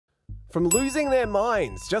from losing their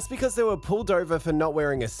minds just because they were pulled over for not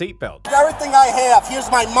wearing a seatbelt. Everything I have.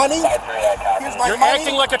 Here's my money. Here's my You're money.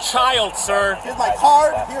 acting like a child, sir. Here's my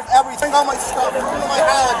card. Here's everything. All my stuff. Here's my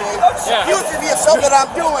holiday. Yeah. Excuse me of something that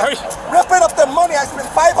I'm doing. Ripping up the money. I spent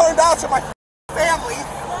 $500 for my family.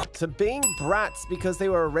 To being brats because they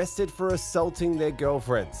were arrested for assaulting their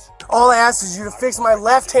girlfriends. All I ask is you to fix my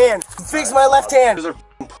left hand. Fix my left hand.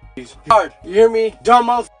 Hard. You hear me? Dumb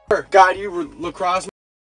motherfucker. God, you lacrosse.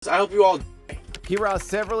 I hope you all. Here are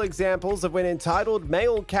several examples of when entitled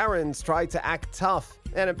male Karens tried to act tough,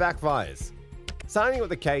 and it backfires. Starting with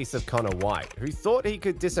the case of Connor White, who thought he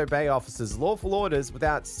could disobey officers' lawful orders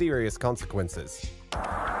without serious consequences.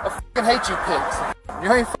 I fucking hate you pigs.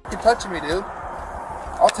 You ain't fucking touching me, dude.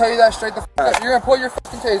 I'll tell you that straight the fuck up. You're gonna pull your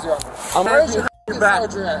fucking taser on me. Where's your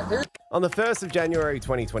sergeant at? On the 1st of January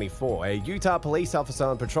 2024, a Utah police officer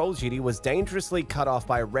on patrol duty was dangerously cut off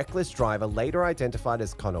by a reckless driver later identified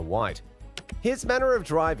as Connor White. His manner of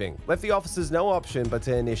driving left the officers no option but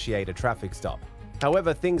to initiate a traffic stop.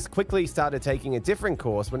 However, things quickly started taking a different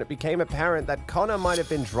course when it became apparent that Connor might have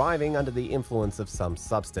been driving under the influence of some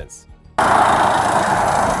substance.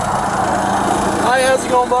 Hi, how's it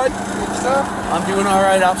going, bud? Good stuff. I'm doing all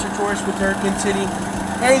right, Officer Torres with Hurricane City.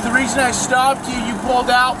 Hey, the reason I stopped you, you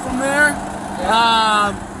pulled out from there.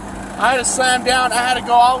 Yeah. I had to slam down. I had to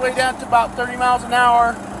go all the way down to about 30 miles an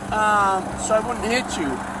hour, so I wouldn't hit you.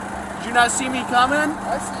 Did you not see me coming?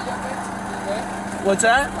 I see you. I gave you leeway. What's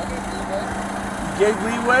that? I gave you leeway. You gave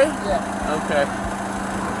leeway? Yeah. Okay.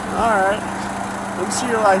 All right. Let me see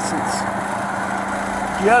your license.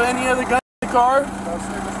 Do you have any other guns in the car? No,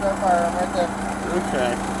 sir, just that firearm right there.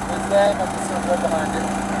 Okay. There's that, and I'm just gonna go behind it.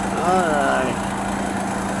 All right.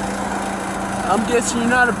 I'm guessing you're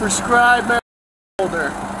not a prescribed marijuana holder.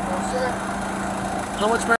 No, sir. How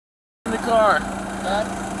much marijuana in the car? None.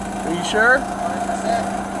 Are you sure?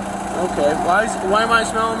 100%. Okay. Why am I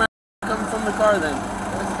smelling marijuana coming from the car then?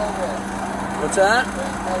 There's no way. What's that?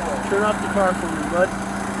 There's no way. Turn off the car for me, bud.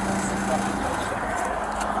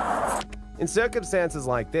 In circumstances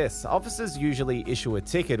like this, officers usually issue a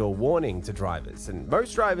ticket or warning to drivers, and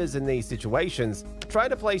most drivers in these situations try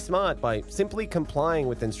to play smart by simply complying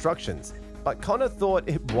with instructions. But Connor thought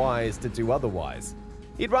it wise to do otherwise.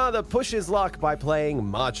 He'd rather push his luck by playing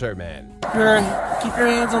Macho Man. Keep your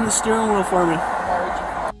hands on the steering wheel for me.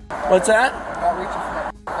 What's that? Not reaching for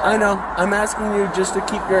my I know. I'm asking you just to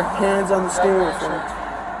keep your hands on the steering wheel for me.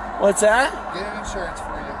 What's that? Get an insurance for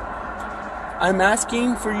you. I'm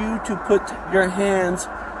asking for you to put your hands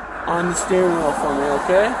on the steering wheel for me,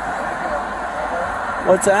 okay?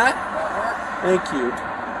 What's that? Thank you.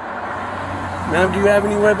 Now, do you have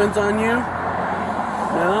any weapons on you?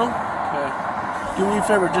 No? Okay. Do me a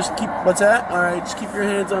favor, just keep, what's that? Alright, just keep your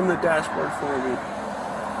hands on the dashboard for me.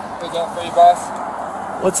 Is that for you,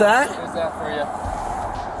 boss? What's that? Is that for you?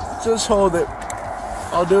 Just hold it.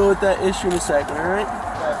 I'll deal with that issue in a second, alright?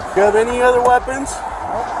 Okay. Do you have any other weapons?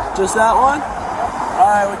 Nope. Just that one?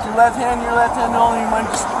 Alright, with your left hand only, you mind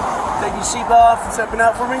just taking your seatbelt off and stepping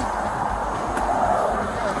out for me?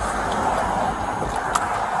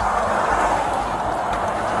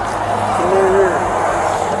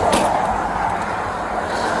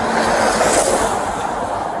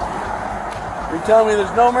 You're telling me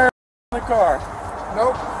there's no marijuana in the car?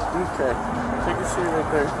 Nope. Okay. Take a seat right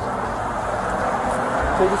there.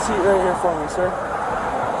 Take a seat right here for me, sir.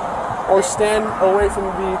 Or stand away from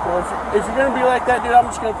the vehicle. If you're going to be like that, dude, I'm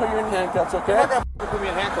just going to put you in handcuffs, okay? You're not gonna put me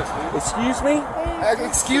in handcuffs, dude. Excuse me?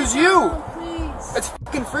 Excuse you! It's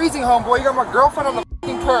fucking freezing, homeboy. You got my girlfriend on the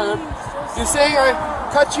fucking curb. You're saying I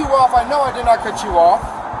cut you off. I know I did not cut you off.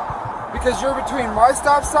 Because you're between my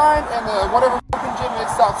stop sign and the whatever fucking gym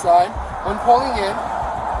is stop sign when pulling in.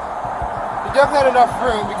 You definitely had enough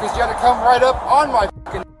room because you had to come right up on my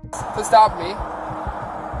fucking to stop me.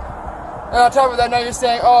 And on top of that, now you're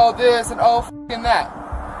saying, oh, this and oh, fucking that.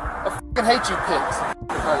 I fucking hate you pigs.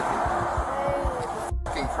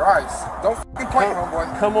 Fucking Christ. Don't fucking point,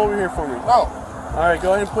 homeboy. Come over here for me. No. Alright,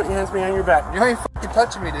 go ahead and put your hands behind your back. You ain't fucking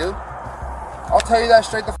touching me, dude. I'll tell you that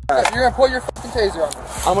straight the fuck up. You're gonna pull your fucking taser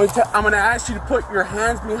on me. I'm gonna ask you to put your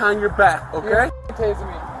hands behind your back, okay? You're fucking tasing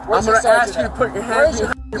me. I'm gonna ask you to put your hands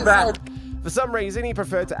behind your back. For some reason, he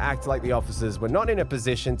preferred to act like the officers were not in a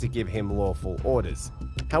position to give him lawful orders.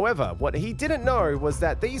 However, what he didn't know was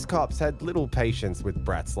that these cops had little patience with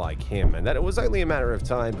brats like him, and that it was only a matter of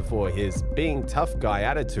time before his being tough guy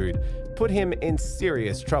attitude put him in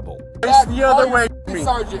serious trouble. Face the other way.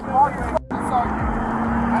 Sergeant. Call your sergeant.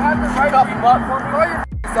 I have the right off your butt for me. Call your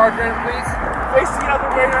sergeant, please. Face the other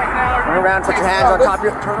way right now. Turn around, put your hands on top of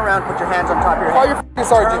your. Turn around, put your hands on top of your head. Call your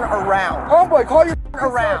sergeant. Turn around. Homeboy, call your Turn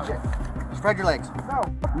around. sergeant. Spread your legs. No.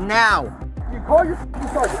 Now. You call your fucking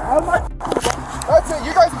sergeant. I'm not. That's it.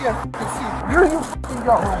 You guys can get a fucking seat. You fucking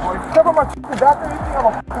go, homeboy. Step on my fucking back or anything, I'm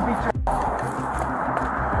gonna fucking beat you.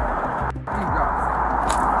 You guys.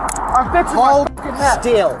 I'm fixing my fucking hat.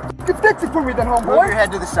 Still. You can fix it for me then, homeboy. Move your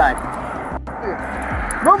head to the side.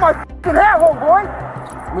 Move my fucking hat, homeboy.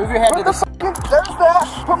 Move your head to the side. There's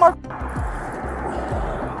that. Put my.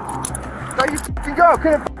 Now you fucking go.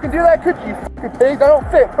 Couldn't fucking do that, could you? Fucking pigs. I don't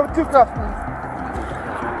fit. Put 2 cuffs, please.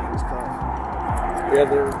 Yeah,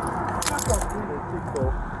 they're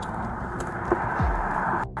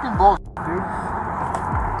Fucking bullshit, dude.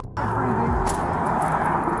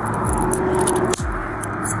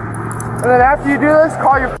 And then after you do this,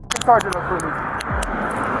 call your fucking sergeant up for me.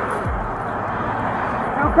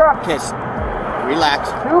 2 cuffs. Kiss.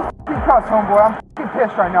 Relax. 2 fucking cuffs, homeboy. I'm fucking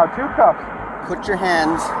pissed right now. 2 cuffs. Put your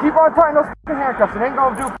hands. Keep on tying those fucking handcuffs. It ain't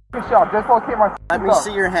gonna do a fucking shot. Just locate my fucking Let me cuffs.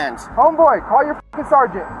 see your hands. Homeboy, call your fucking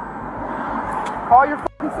sergeant. Call your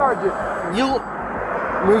fucking sergeant. You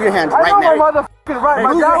move your hands I right know now. my motherfucking right.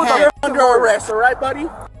 My move dad your was hand. a under arrest, all right, buddy? You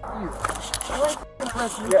ain't fucking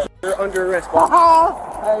arresting me. Yeah, they're under arrest, buddy.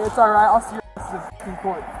 Hey, it's alright. I'll see your ass in the fucking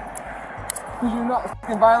court. Because you're not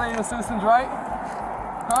fucking violating a citizen's right?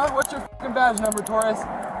 Huh? What's your fucking badge number, Torres?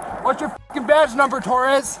 What's your fucking badge number,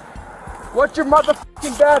 Torres? What's your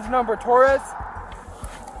motherfucking badge number, Torres?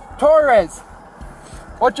 Torres!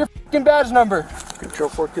 What's your fucking badge number? Control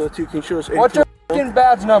 4 Kilo 2, can you show us? What's your fucking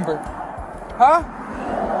badge number? Huh?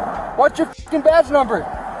 What's your fucking badge number?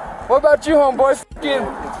 What about you, homeboy? Fucking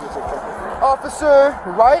officer,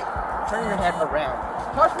 right? Turn your head around.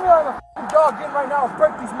 Touch me on the fucking dog again right now and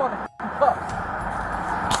break these motherfucking cuffs.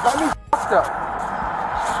 Got me fucked up.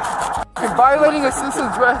 Fucking violating a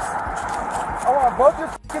citizen's rest. I want both your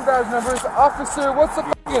fucking badge numbers. Officer, what's the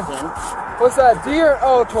fucking... What's that, D or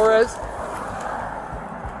O, Torres?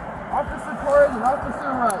 Officer Torres and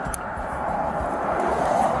Officer Wright.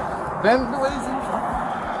 Ben Blazing.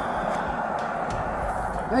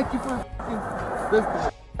 Thank you for fucking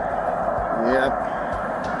business. Yep.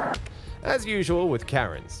 As usual with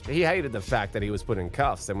Karens, he hated the fact that he was put in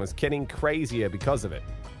cuffs and was getting crazier because of it.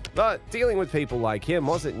 But dealing with people like him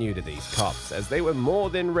wasn't new to these cops, as they were more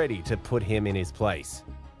than ready to put him in his place.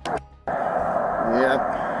 Yep. Can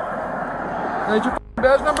I get your fucking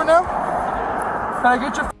badge number now? Can I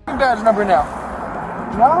get your fucking badge number now?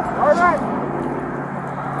 No? Alright.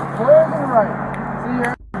 Where's the right? See you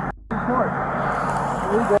in court.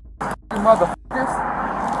 Here we go. You motherfuckers.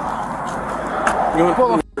 You want Pull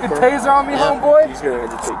a fucking taser on me, homeboy? He's gonna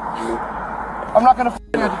agitate you. I'm not gonna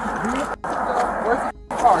fucking agitate. Where's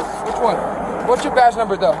the card? Which one? What's your badge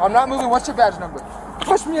number though? I'm not moving. What's your badge number?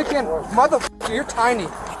 Push me again. Motherfucker, you're tiny.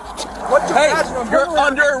 What's your badge number? You're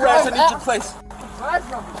under arrest. I need your place. Badge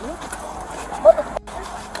number, dude.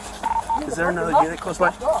 Motherfucker. Is there another unit close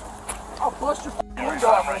by? I'll bust your fucking window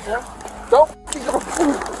out right there. Don't fucking go.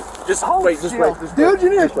 Just wait, just wait. Just Dude, wait. you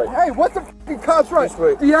need Just to. wait. Hey, what's the fucking cops right? Just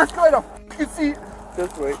wait. De-escalate a fucking seat.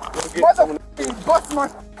 Just wait. We'll get someone. Motherfucking bust my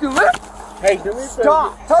fucking lip. Hey, do me a favor.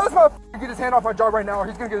 Stop. Tell this motherfucker to get his hand off my jaw right now or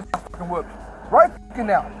he's gonna get his fucking whooped. Right fucking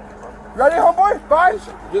now. Ready, homeboy?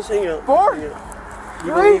 5, Just hang out. 4, You 3,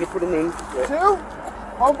 don't need to put them in. 2.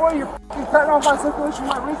 Homeboy, you're fucking cutting off my circulation,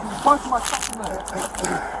 my wrist, and punching my fucking lip.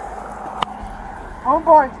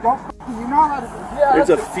 Homeboy, don't fucking, you're not allowed to. Yeah, There's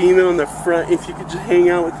a that's it. female in the front. If you could just hang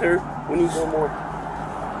out with her, we need one more.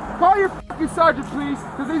 Call your fucking sergeant, please,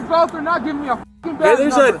 because these both are not giving me a fucking Hey, badge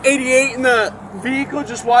there's number. an 88 in the vehicle.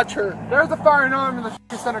 Just watch her. There's a firing arm in the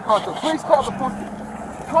fucking center console. Please call the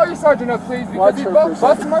fucking. Call your sergeant up, please, because Watch he's her both for a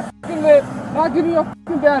busting my fucking lip, not giving me a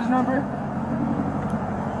fucking badge number.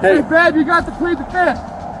 Hey, Hey, babe, you got to plead the fifth.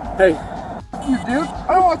 hey, You dude.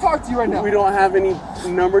 I don't want to talk to you right now. we don't have any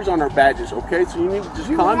numbers on our badges, okay? So you need to just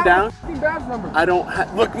You calm have down. a fucking badge number. I don't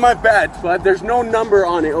look at my badge, but there's no number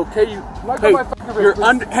on it, okay? You, Let go hey, of my fucking wrist, you're please.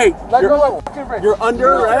 under. Hey, Let you're, go of my fucking wrist. you're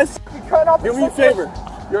under arrest. You cut off Do the me a circulation. favor.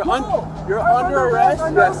 You're Cool. you're I'm under arrest. I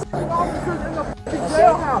know Yes. fucking officers in the fucking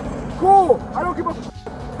jailhouse. Cool. I don't give a.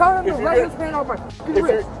 Tell him If to you're let gonna- his hand off my fucking If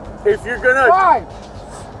wrist. you're gonna 5,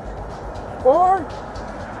 4.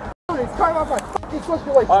 He's cutting off my fucking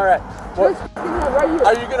circulation. all right. Well, This fucking hand right here.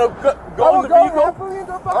 are you gonna go I in will the go vehicle? happily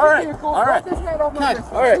into the fucking All right, vehicle. all right. Let his hand off my Okay,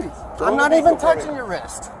 wrist. all right. Please. I'm not even touching your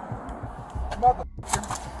wrist.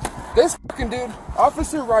 Motherfucker. This fucking dude,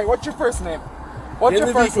 Officer Wright, what's your first name? What's In your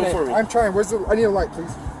the first vehicle name? for me. I'm trying. Where's the? I need a light,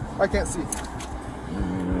 please. I can't see.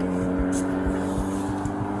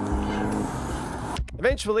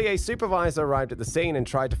 Eventually, a supervisor arrived at the scene and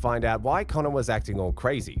tried to find out why Connor was acting all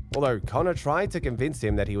crazy, although Connor tried to convince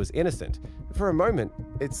him that he was innocent. For a moment,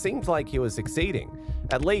 it seemed like he was succeeding,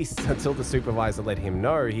 At least, until the supervisor let him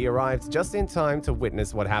know he arrived just in time to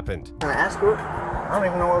witness what happened. Can I ask you? I don't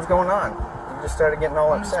even know what was going on. You just started getting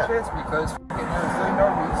all upset. I'm just pissed because there was really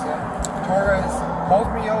no reason. Torres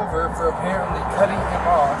pulled me over for apparently cutting him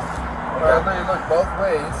off. But I literally looked both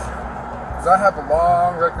ways. Because I have a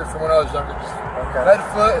long record from when I was younger. Just red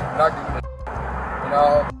foot and not giving a you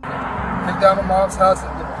know, kicked down my mom's house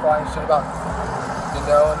and give a flying shit about it. You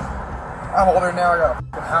know, and I'm older now, I got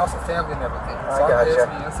a house, a family and everything. So I'm pissed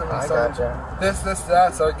instantly. This,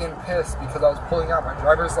 that, so I'm getting pissed because I was pulling out my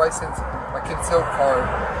driver's license, my concealed card,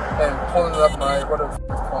 and pulling up my, whatever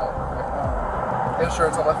it's called,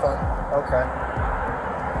 insurance on my phone. Okay.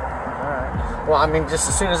 Alright. Well, I mean, just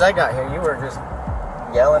as soon as I got here, you were just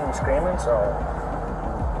yelling and screaming, so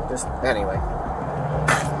just, anyway.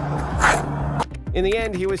 In the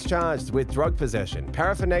end, he was charged with drug possession,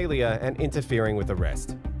 paraphernalia, and interfering with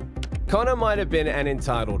arrest. Connor might have been an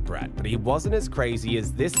entitled brat, but he wasn't as crazy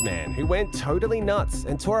as this man who went totally nuts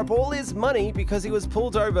and tore up all his money because he was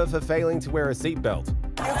pulled over for failing to wear a seatbelt.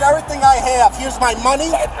 Here's everything I have. Here's my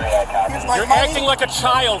money. Here's my You're money. acting like a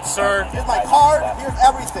child, sir. Here's my card. Here's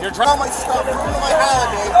everything. You're all my stuff. Here's my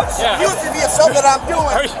holiday. Yeah. Used to be something that I'm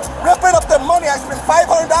doing. Ripping up the money. I spent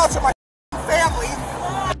 $500 on my family.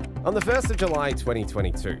 On the 1st of July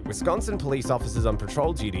 2022, Wisconsin police officers on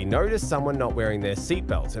patrol duty noticed someone not wearing their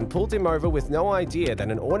seatbelt and pulled him over with no idea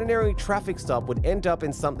that an ordinary traffic stop would end up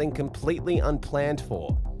in something completely unplanned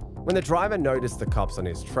for. When the driver noticed the cops on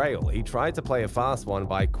his trail, he tried to play a fast one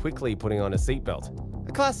by quickly putting on a seatbelt.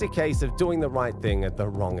 A classic case of doing the right thing at the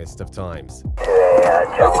wrongest of times.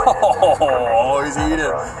 Oh, he's eating.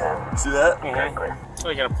 See that? So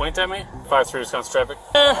you got to point at me? 5-3 Wisconsin traffic.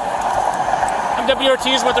 I'm Deputy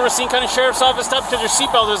Ortiz with the Racine County Sheriff's Office. Stop because your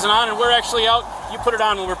seatbelt isn't on, and we're actually out. You put it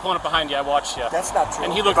on when we were pulling up behind you. I watched you. That's not true.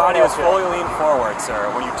 And he looked. Your body was fully leaned forward, sir,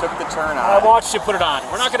 when you took the turn on. I watched you put it on.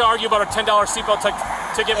 We're not going to argue about a $10 seatbelt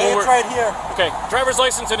ticket. Hey, it's right here. Okay, driver's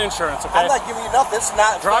license and insurance. Okay. I'm not giving you nothing. It's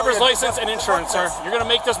not. Driver's license and insurance, sir. You're going to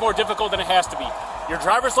make this more difficult than it has to be. Your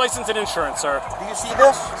driver's license and insurance, sir. Do you see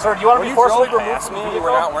this? Sir, do you want to be forcibly removed from the You vehicle?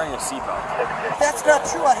 were not wearing a seatbelt. That's not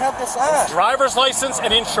true. I have this on. Driver's license and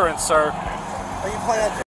insurance, sir. Are you planning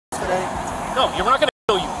on today? No, we're not going to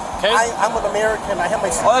kill you, okay? I'm an American. I have my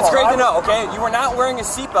seatbelt. Oh, that's great to know, okay? You were not wearing a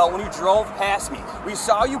seatbelt when you drove past me. We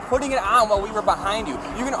saw you putting it on while we were behind you.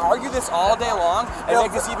 You can argue this all day long and make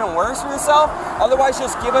this even worse for yourself. Otherwise,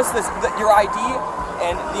 just give us your ID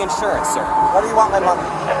and the insurance, sir. What do you want my money?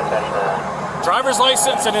 Driver's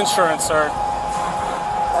license and insurance, sir.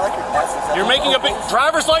 I like your glasses. You're making a big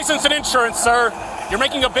driver's license and insurance, sir. You're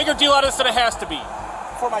making a bigger deal out of this than it has to be.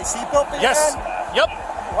 For my seatbelt thing? Yes. On? Yep.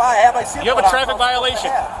 Why? I have my seatbelt. You have a traffic on. violation.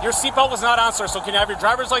 Yeah. Your seatbelt was not on, sir, so can you have your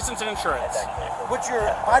driver's license and insurance? With your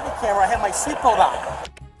body camera, I have my seatbelt on.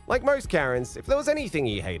 Like most Karens, if there was anything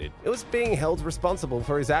he hated, it was being held responsible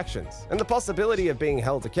for his actions, and the possibility of being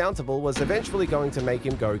held accountable was eventually going to make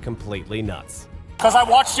him go completely nuts. Because I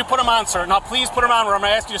watched you put them on, sir. Now please put them on or I'm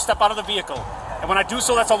going to ask you to step out of the vehicle. And when I do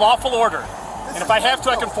so, that's a lawful order. And if I have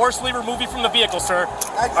to, I can forcibly remove you from the vehicle, sir.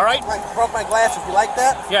 All right? I broke my glasses. You like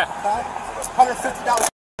that? Yeah. $150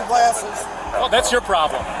 glasses. Well, that's your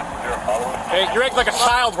problem. Okay, you're acting like a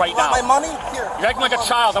child right now. Want my money? Here. You're acting like a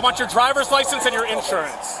child. I want your driver's license and your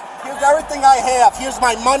insurance. Here's everything I have. Here's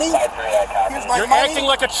my money. Here's my You're money. acting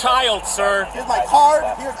like a child, sir. Here's my card.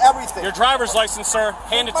 Here's everything. Your driver's license, sir.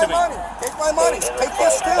 Hand it to me. Take my money. Take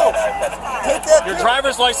this too. Take that Your too.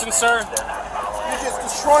 driver's license, sir. You're just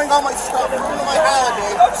destroying all my stuff. Ruining my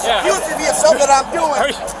holiday. Yeah. Used to be something that I'm doing.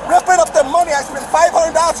 Ripping up the money. I spent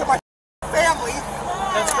 $500 on my family.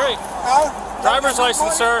 That's great. Driver's Driver's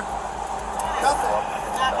license, sir. Nothing.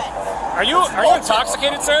 Are you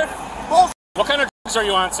intoxicated, sir? Bullshit. What kind of drugs are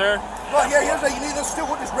you on, sir? Well, here's a, you need this too.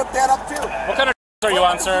 We'll just rip that up too. What kind of drugs are you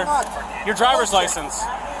on, sir? Your driver's license.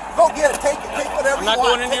 Go get it. Take it. Take whatever I'm not you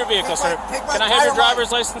want. going into your vehicle, sir. Take my Can I have your entire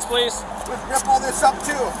driver's license, please? We'll rip all this up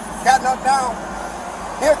too. Got enough down.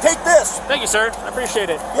 Here, take this. Thank you, sir. I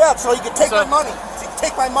appreciate it. Yeah, so you can take So- my money.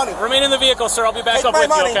 Take my money. Remain in the vehicle, sir. I'll be back Take up my with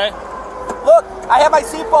money. you, okay? Look, I have my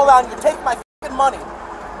seatbelt on. You take my fucking money.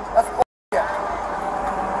 That's bullshit.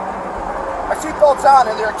 My seatbelt's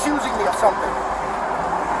on and they're accusing me of something.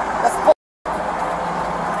 That's bullshit.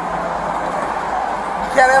 You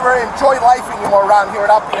can't ever enjoy life anymore around here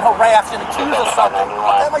without being harassed and accused of something.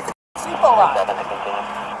 I have my seatbelt on.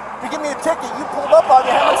 You give me a ticket, you pulled up on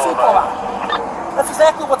me, I have my seatbelt on. That's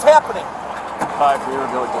exactly what's happening.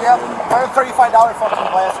 Yep, $135 fucking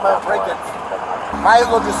glass, man, break it. Might as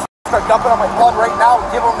well just start dumping on my blood right now and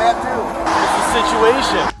give them that too. It's a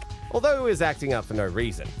situation. Although he was acting up for no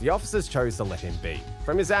reason, the officers chose to let him be.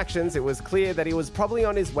 From his actions, it was clear that he was probably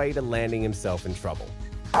on his way to landing himself in trouble.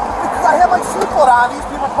 Because I have my seatbelt on, these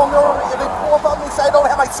people pull me over, they pull up on me and say I don't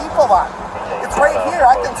have my seatbelt on. It's right here,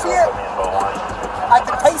 I can see it. I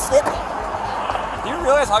can taste it. Do you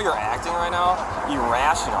realize how you're acting right now?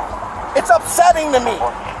 Irrational. It's upsetting to me.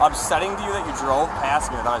 Upsetting to you that you drove past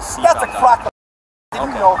me without a seatbelt on? That's a crock of you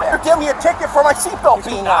know that. You're giving me a ticket for my seatbelt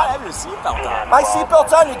being You do not on. have your seatbelt on. My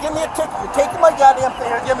seatbelt's on, you give me a ticket. You're taking my goddamn thing,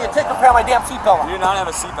 you're giving me a ticket for my damn seatbelt on. You do not have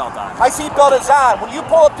a seatbelt on. My seatbelt is on. When you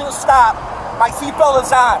pull up to the stop, my seatbelt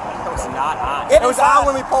is on. It was not on. It was is on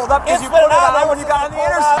when we pulled up because It's you put been it on ever when you got on the since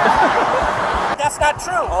intersection. That's not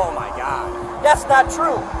true. Oh my God. That's not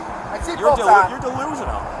true. My seatbelt's on. You're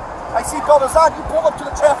delusional. My seatbelt is on. You pulled up to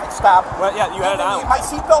the traffic stop. Well, yeah, you had it on. My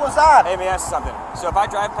seatbelt is on. Hey, let me ask you something. So if I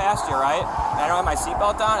drive past you, right, and I don't have my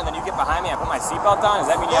seatbelt on, and then you get behind me and I put my seatbelt on, does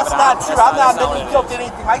that mean you have it on? That's not true. I'm not admitting guilt to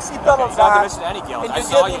anything. My seatbelt is You're not on. admitting any guilt. And I you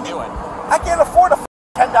saw give you me- do it. I can't afford a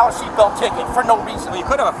 $10 seatbelt ticket for no reason. Well, you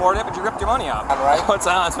could have afforded it, but you ripped your money out. All right. It's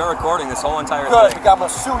on. It's not recording this whole entire Good, thing. because I'm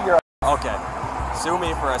going to sue your Okay. Sue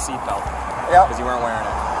me for a seatbelt Yep. because you weren't wearing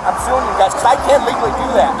it. I'm suing you guys because I can't legally do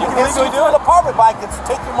that. You can can't legally sue do an it? apartment, but I can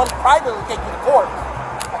take your money privately and take you to court.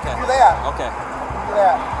 I Okay. can do that. Okay. Do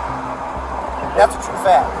that. That's a true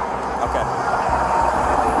fact. Okay.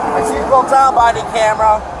 My seatbelt's on, body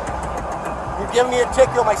camera. You're giving me a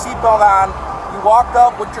ticket with my seatbelt on. You walked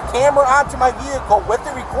up with your camera onto my vehicle with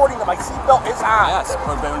the recording that my seatbelt is on. Yes.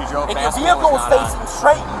 But when you drove And your past me, it vehicle was not on. facing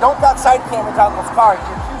straight. You don't got side cameras on those cars.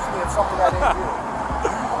 You're accusing me of something I didn't do.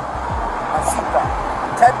 My seatbelt.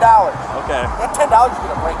 $10. Okay. That $10 is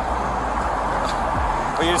going to break me.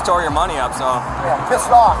 But you just tore your money up, so. Yeah, I'm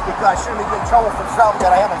pissed off because I shouldn't be in trouble for something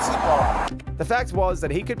that I have my seatbelt on. The fact was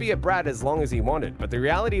that he could be a brat as long as he wanted, but the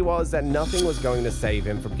reality was that nothing was going to save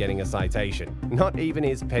him from getting a citation. Not even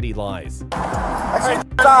his petty lies. My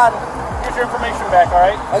seatbelt's on. Here's your information back, all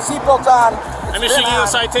right? My seatbelt's on. I'm issuing you a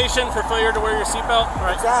citation for failure to wear your seatbelt. All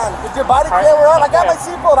right. It's on. Is your body camera on? I got my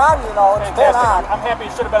seatbelt on, you know. It's been on. I'm happy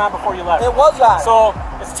it should have been on before you left. It was on. So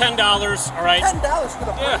it's $10, all right? $10 is going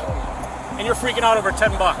to break me. Yeah. And you're freaking out over $10.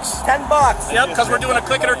 $10. Yep, because we're doing a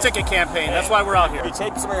click it or ticket campaign. That's why we're out here. If you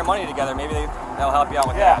take some of your money together, maybe that'll help you out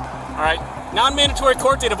with that. All right. Non-mandatory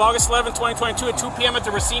court date of August 11, 2022 at 2 p.m. at the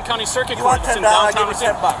Racine County Circuit You Court. want It's in $10, I'll downtown give you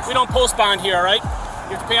Racine. $10. We don't post bond here, all right?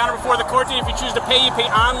 You have to pay on or before the court date. If you choose to pay, you pay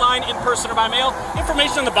online, in person, or by mail.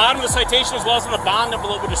 Information on the bottom of the citation as well as on the bond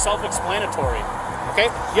envelope, which is self-explanatory. Okay?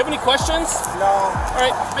 You have any questions? No. All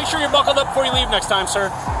right. Make sure you're buckled up before you leave next time, sir.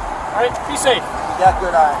 All right. Be safe. You got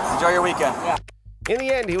good eyes. Enjoy your weekend. Yeah. In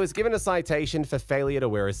the end, he was given a citation for failure to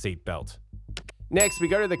wear a seatbelt. Next, we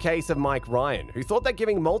go to the case of Mike Ryan, who thought that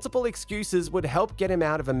giving multiple excuses would help get him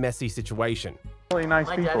out of a messy situation. Really nice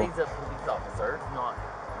My people. daddy's a police officer. It's not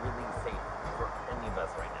really safe for any of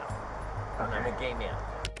us right now. And I'm a gay man.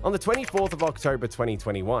 On the 24th of October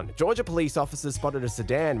 2021, Georgia police officers spotted a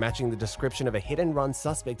sedan matching the description of a hit-and-run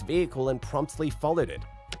suspect vehicle and promptly followed it.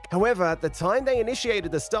 However, at the time they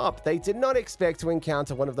initiated the stop, they did not expect to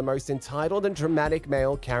encounter one of the most entitled and dramatic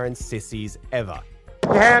male Karen sissies ever.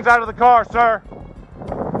 Your hands out of the car, sir.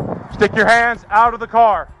 Stick your hands out of the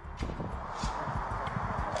car.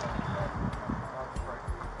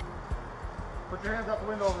 Put your hands out the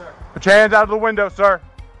window over there. Put your hands out of the window, sir.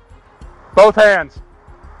 Both hands.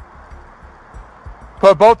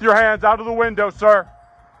 Put both your hands out of the window, sir.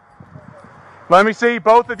 Let me see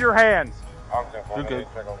both of your hands. Okay.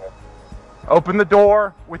 Open the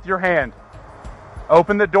door with your hand.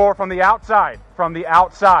 Open the door from the outside. From the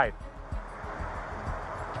outside.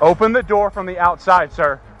 Open the door from the outside,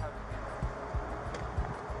 sir.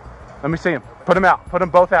 Let me see them. Put them out. Put them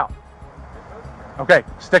both out. Okay.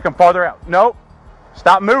 Stick them farther out. No.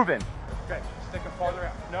 Stop moving. Okay. Stick them farther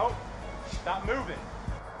out. No. Stop moving.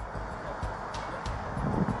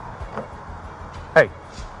 Hey.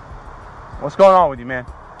 What's going on with you, man?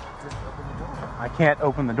 Just open the door. I can't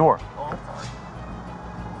open the door. Oh, I'm sorry.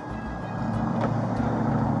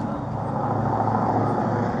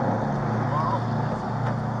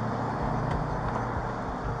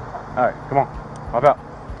 All right, come on. Hop out.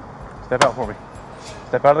 Step out for me.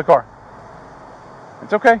 Step out of the car.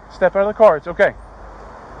 It's okay. Step out of the car. It's okay.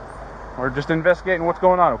 We're just investigating what's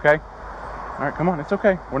going on, okay? All right, come on. It's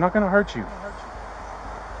okay. We're not going to hurt you.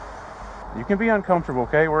 You can be uncomfortable,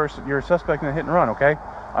 okay? You're a suspect in a hit and run, okay?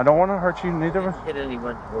 I don't want to hurt you. Neither of us. Hit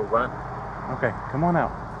anyone or run. Okay, come on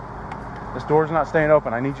out. This door's not staying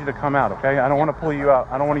open. I need you to come out, okay? I don't want to pull you out.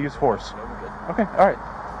 I don't want to use force. No, we're good. Okay, all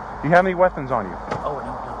right. Do you have any weapons on you? Oh,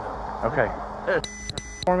 no. Okay.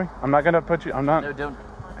 For me? I'm not going to put you... I'm not... No, don't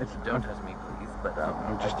It's, touch me, please. But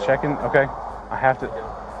I'm just checking. Okay. I have to...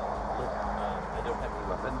 I don't have any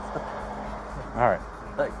weapons. All right.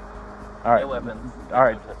 Like, All right. no weapons. All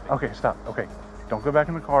right. Don't touch me. Okay, stop. Okay. Don't go back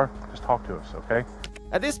in the car. Just talk to us, okay?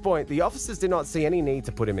 At this point, the officers did not see any need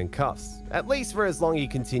to put him in cuffs, at least for as long as he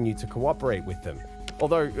continued to cooperate with them.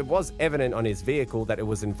 Although it was evident on his vehicle that it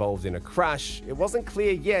was involved in a crash, it wasn't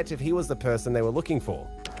clear yet if he was the person they were looking for.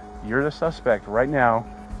 You're the suspect right now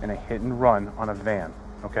in a hit and run on a van,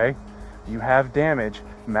 okay? You have damage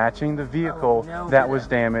matching the vehicle that was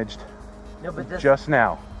damaged just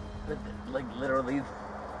now. But, like, literally...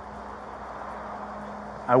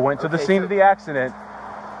 I went to the scene of the accident,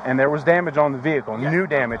 and there was damage on the vehicle, new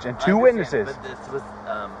damage, and two witnesses. But this was,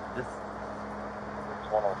 this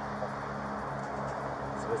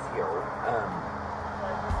was here.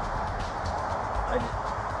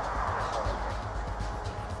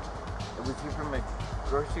 It was here from a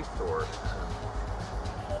grocery store.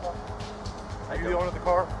 Are you the owner of the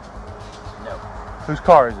car? No. Whose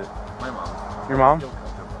car is it? My mom. Your mom? I feel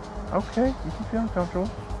comfortable. Okay, you can feel uncomfortable.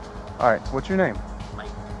 All right, what's your name? Mike.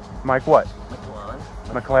 Mike what?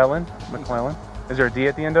 McClellan. McClellan? Is there a D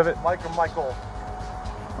at the end of it? Mike or Michael?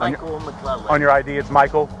 Michael McClellan. On your ID, it's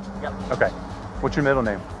Michael? Yep. Okay. What's your middle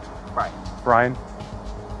name? Brian. Brian?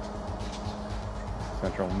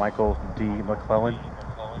 Central. Michael D. McClellan.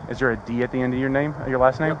 Is there a D at the end of your name? Your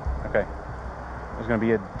last name? Yep. Okay. There's going to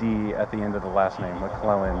be a D at the end of the last name,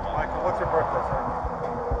 McClellan. Michael, what's your birthday, sir?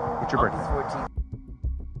 What's your birthday?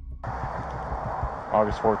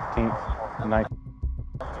 August 14th, 19th.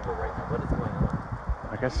 What is going on?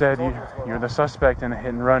 Like I said, you're the suspect in a hit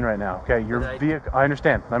and run right now. Okay, your vehicle. I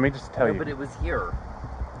understand. Let me just tell you. But it was here.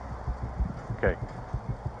 Okay.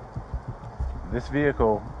 This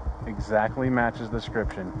vehicle exactly matches the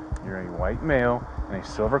description. You're a white male in a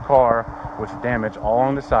silver car with damage all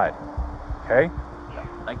on the side. Okay?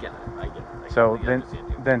 I get it. I get it. So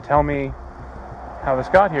then tell me how this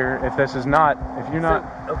got here. If this is not, if you're not.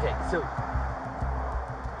 Okay, so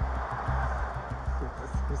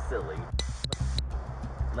this was silly.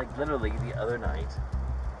 Like literally the other night.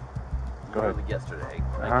 Go ahead. Literally yesterday,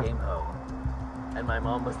 I came home, and my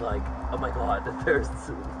mom was like, "Oh my God, there's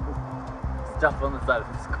stuff on the side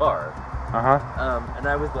of this car." And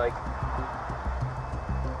I was like,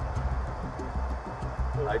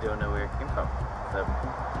 I don't know where it came from. So,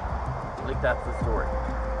 like, that's the story.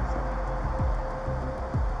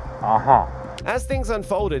 As things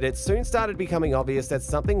unfolded, it soon started becoming obvious that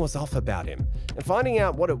something was off about him, and finding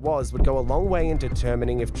out what it was would go a long way in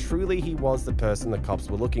determining if truly he was the person the cops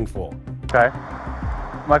were looking for. Okay.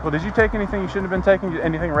 Michael, did you take anything you shouldn't have been taking?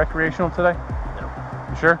 Anything recreational today? No.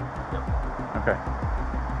 You sure? No. Okay.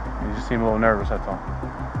 You just seem a little nervous, that's all.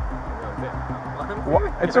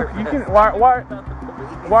 Well, it's okay. You can. Why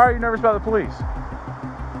are you nervous about the police?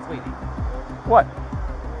 Sweetie. What?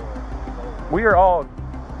 We are all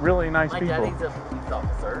really nice people. My daddy's a police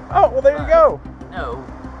officer. Oh, well, there you go. No,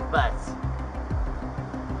 but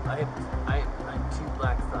I have two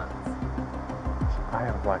black sons. I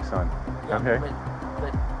have a black son. Yeah, okay.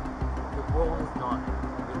 But the world is not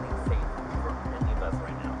really safe for any of us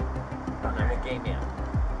right now. And I'm a gay man.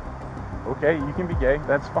 Okay, you can be gay.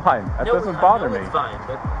 That's fine. That No, doesn't bother me. It's fine,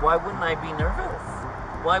 but why wouldn't I be nervous?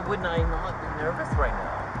 Why wouldn't I not be nervous right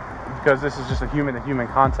now? Because this is just a human-to-human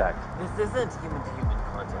contact. This isn't human-to-human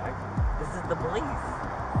contact. This is the police.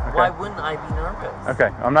 Okay. Why wouldn't I be nervous?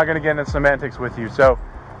 Okay, I'm not going to get into semantics with you. So,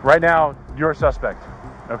 right now, you're a suspect.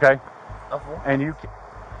 Okay? Of what? And you...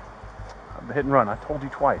 Hit and run. I told you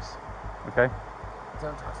twice. Okay?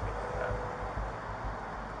 Don't talk to me like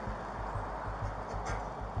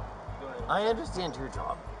that. I understand your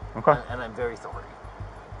job. Okay. And I'm very sorry.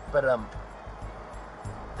 But,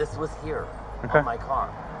 this was here. Okay. On my car.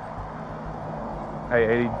 Hey,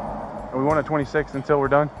 80. Are we on at 26 until we're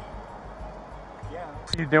done? Yeah.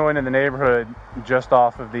 What are you doing in the neighborhood just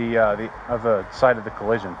off of the site of the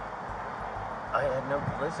collision? I had no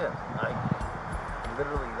collision.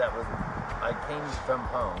 I came from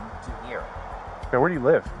home to here. Okay, where do you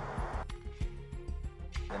live?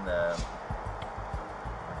 In the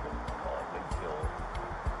Wakefield.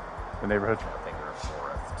 The neighborhood? Finger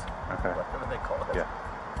Forest. Okay. Whatever they call it. Yeah.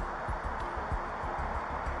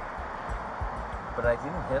 But I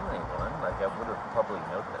didn't hit anyone. Like I would have probably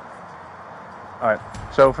noticed. All right.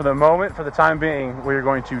 So for the moment, for the time being, we're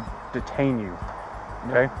going to detain you.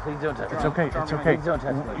 Okay? No, please don't touch me. It's okay. It's okay. Please don't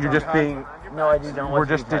touch me. You're just being. No, I do not want We're you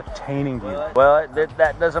to just touch. detaining you. Well,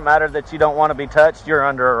 that doesn't matter that you don't want to be touched. You're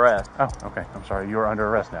under arrest. Oh, okay. I'm sorry. You are under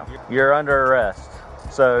arrest now. You're under arrest,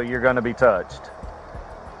 so you're going to be touched.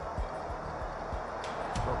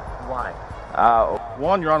 Why?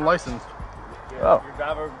 One, you're unlicensed. Oh. Your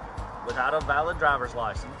driver without a valid driver's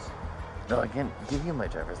license. No, I can't give you my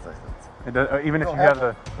driver's license. It does, even if you have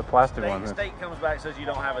the plastic one. State comes back and says you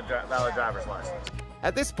don't have a valid driver's license.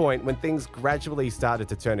 At this point, when things gradually started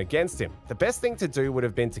to turn against him, the best thing to do would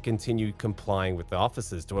have been to continue complying with the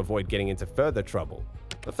officers to avoid getting into further trouble.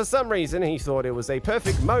 But for some reason, he thought it was a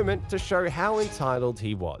perfect moment to show how entitled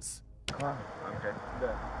he was. Okay.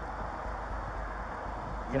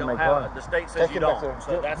 You don't have, the state says you don't,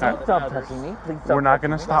 so that's all that Stop matters. touching me. Please stop. We're not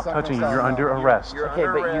going to stop touching you. You're under arrest. Okay,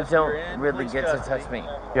 but you don't really get to touch me.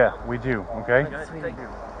 Yeah, we do, okay?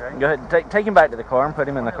 Go ahead, take him back to the car and put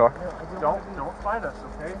him in the car. Don't fight us,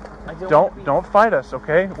 okay? Don't fight us,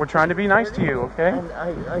 okay? We're trying to be nice to you, okay?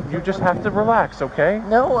 You just have to relax, okay?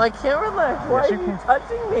 No, I can't relax. Why Yes, are you you can.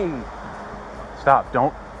 touching me? Stop.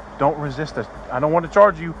 Don't resist us. I don't want to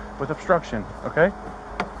charge you with obstruction, okay?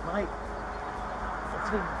 Mike,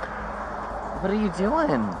 what are you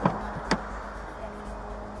doing?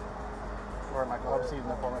 Sorry, Michael. I'm seeing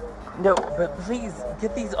that for me. No, but please,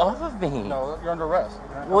 get these off of me. No, you're under arrest.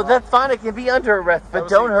 Well, that's fine. I can be under arrest, but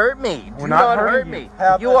don't hurt me. We're Do not not hurt hurting me.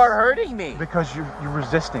 you. You are hurting me. Because you're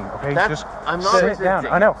resisting, okay? That's, Just I'm not sit resisting. down.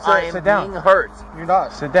 I know. I am sit down. being hurt. You're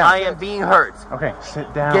not. Sit down. I am being hurt. Okay,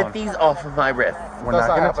 sit down. Get these off of my wrist. We're That's not not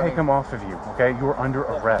going to happening. take them off of you, okay? You are under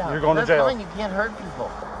arrest. You're going to jail. That's fine. You can't hurt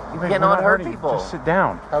people. You Okay, we're cannot not hurt hurting you. people. Just sit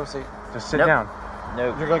down. Have a seat. Just sit Nope. down. No.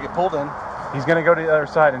 You're going to get pulled in. He's going to go to the other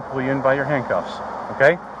side and pull you in by your handcuffs,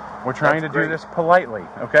 okay? We're trying That's to do great. this politely,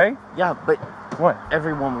 okay? Yeah, but What?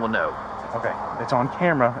 everyone will know. Okay, it's on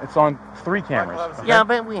camera. It's on 3 cameras. Okay? Yeah,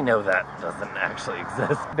 but we know that doesn't actually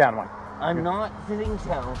exist. Sit down, Mike. I'm not sitting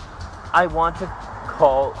down. I want to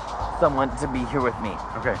call someone to be here with me.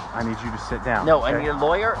 Okay, I need you to sit down. No, okay? I need a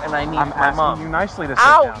lawyer and I need I'm my asking mom. you nicely to sit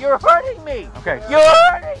Ow, down. you're hurting me. Okay. You're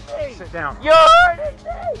hurting me. Sit down. You're hurting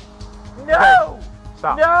me. No.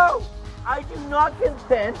 Stop. No. I do not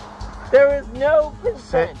consent. There is no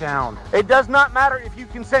consent. Sit down. It does not matter if you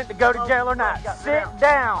consent to go to jail or not. Sit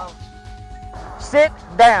down. Sit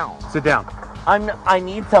down. Sit down. I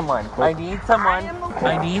need someone. I need someone.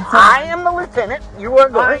 I need someone. I am the lieutenant. You are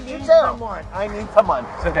I going to need jail. someone. I need someone.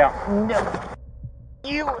 Sit down. No.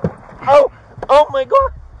 You. Oh my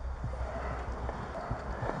God.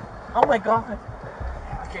 Oh my God.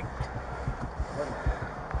 Okay.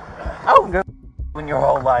 Oh no. In your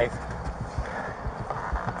whole life.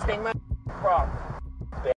 Take my frog.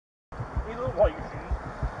 You look like you shoes.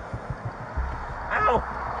 Ow.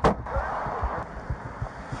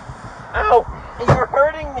 Ow. You're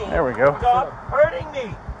hurting me. There we go. Stop hurting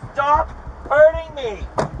me. Stop hurting me.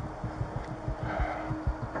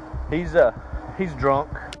 He's drunk.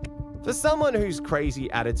 For someone whose crazy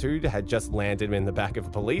attitude had just landed him in the back of a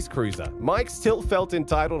police cruiser, Mike still felt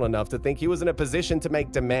entitled enough to think he was in a position to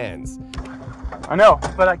make demands. I know,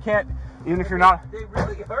 but I can't, even if you're not. They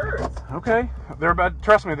really hurt. Okay, they're about,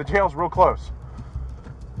 trust me, the jail's real close.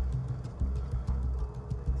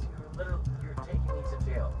 You're taking me to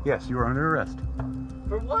jail. Yes, you are under arrest.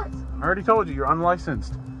 For what? I already told you, you're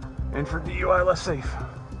unlicensed. And for DUI less safe.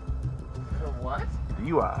 For what?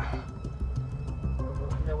 DUI.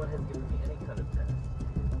 No one has given me any kind of test.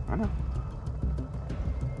 I know.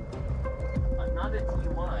 I'm not a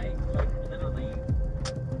DUI. Like, literally,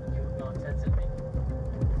 you have not tested me.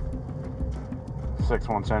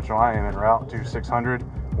 61 Central, I am en route to 600,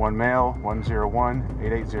 1 male, 101,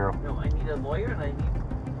 880. No, I need a lawyer and I need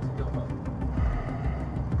to go home.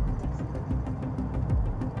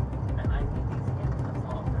 And I need these handcuffs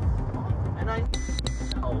off. That's wrong. And I need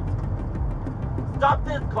stop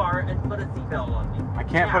this car and put a seatbelt on me. I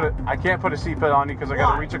can't put a seatbelt on you because I Why?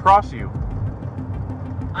 gotta reach across you.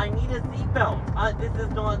 I need a seatbelt. This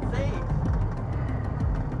is not safe.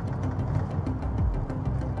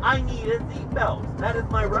 I need a seatbelt. That is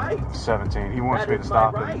my right. 17. He wants That me to is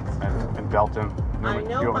stop my and belt him. I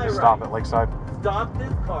know you want my me to stop right. at Lakeside? Stop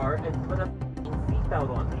this car and put a seatbelt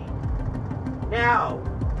on me. Now.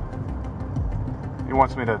 He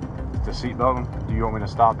wants me to seatbelt him? Do you want me to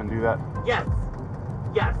stop and do that? Yes.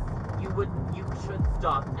 Yes. You should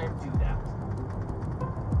stop and do that.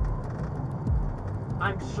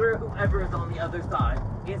 I'm sure whoever is on the other side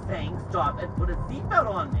is saying stop and put a seatbelt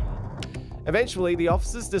on me. Eventually, the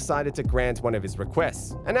officers decided to grant one of his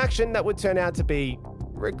requests, an action that would turn out to be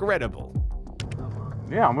regrettable.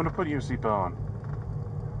 Yeah, I'm gonna put you a seatbelt on.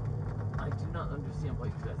 I do not understand what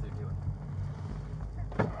you guys are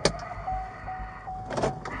doing.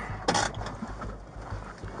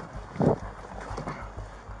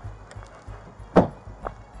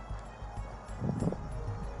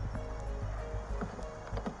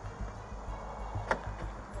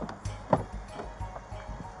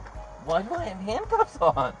 Why do I have handcuffs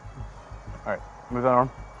on? Alright, move that arm.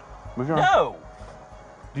 Move your arm. No!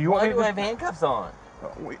 Do you want Why me do I have handcuffs on?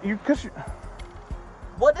 Because you...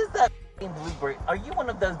 What is that blue bracelet? Are you one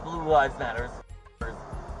of those Blue Lives Matters?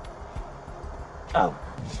 Oh,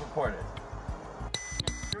 it's recorded.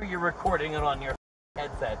 Sure, you're recording it on your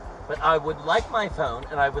headset, but I would like my phone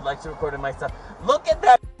and I would like to record it myself. Look at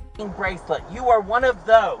that bracelet. You are one of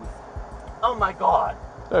those. Oh my God.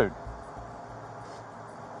 Dude.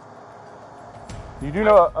 You do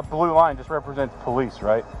know a blue line just represents police,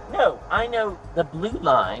 right? No, I know the blue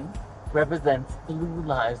line represents Blue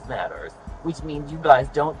Lives Matters, which means you guys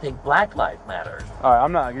don't think Black Lives Matters. All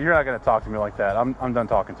right, you're not going to talk to me like that. I'm done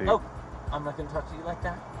talking to you. Oh, I'm not going to talk to you like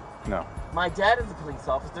that? No. My dad is a police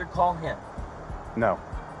officer. Call him. No.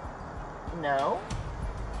 No?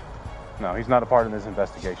 No, he's not a part of this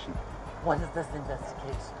investigation. What is this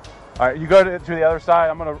investigation? All right, you go to the other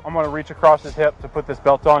side. I'm gonna reach across his hip to put this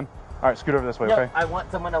belt on. All right, scoot over this way, No, okay? I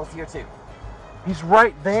want someone else here too. He's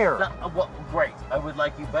right there. Well, great. I would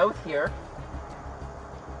like you both here.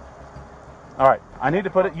 All right, I need to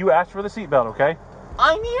put it. You asked for the seatbelt, okay?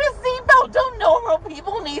 I need a seatbelt. Don't normal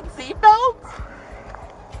people need seatbelts?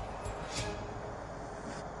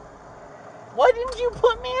 Why didn't you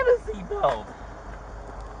put me in a seatbelt?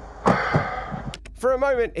 For a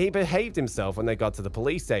moment, he behaved himself when they got to the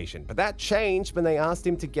police station, but that changed when they asked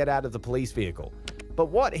him to get out of the police vehicle. But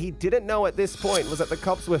what he didn't know at this point was that the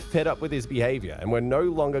cops were fed up with his behavior and were no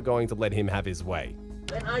longer going to let him have his way.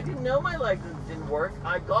 And I didn't know my license didn't work.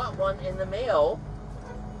 I got one in the mail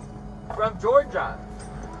from Georgia.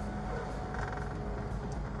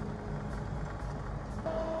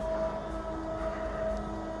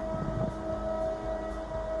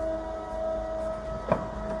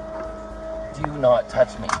 Do not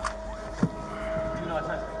touch me. Do not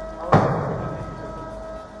touch me.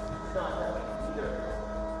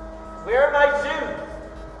 Where are my shoes?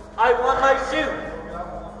 I want my shoes.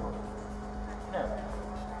 No.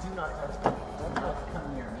 Do not touch me. Don't come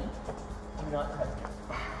near me. Do not touch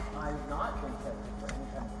me. I'm not going to touch you for any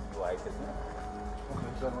kind of life, isn't it?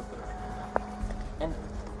 And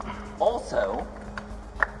also,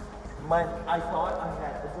 I thought I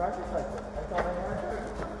had a driver's license. I thought I had a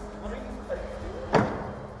driver's license. What are you?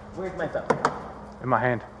 Where's my phone? In my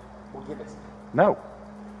hand. We'll give it to me. No.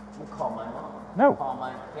 We'll call my mom. No. Call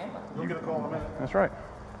my family. You're going to call them in. That's right.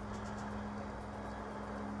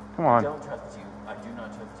 Come on. I don't trust you. I do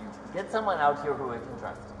not trust you. Get someone out here who I can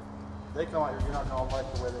trust. They come out here. You're not going to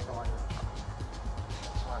like the way they come out here.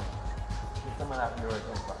 Get someone out here who I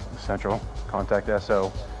can trust. Central, contact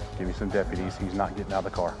SO. Give me some deputies. He's not getting out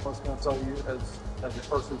of the car. I was going to tell you, as a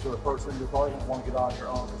person to a person, you're probably going to want to get on your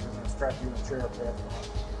own because they're going to strap you in a chair if they have to.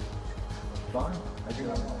 Fine. I do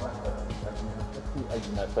not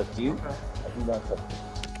trust you. I do not trust you.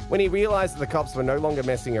 When he realized that the cops were no longer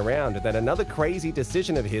messing around and that another crazy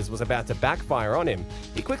decision of his was about to backfire on him,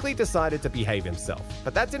 he quickly decided to behave himself.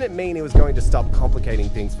 But that didn't mean he was going to stop complicating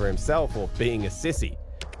things for himself or being a sissy.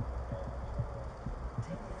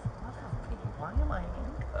 Why am I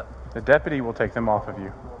handcuffed? The deputy will take them off of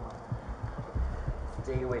you.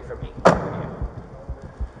 Stay away from me.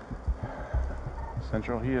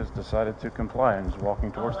 Central, he has decided to comply and is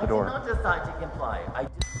walking towards the door. I did not decide to comply. I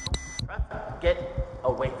just get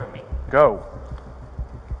away from me. Go.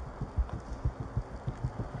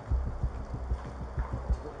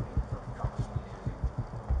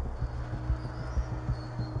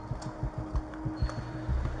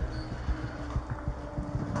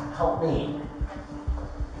 Help me.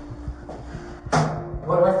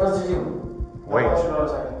 What am I supposed to do? Wait.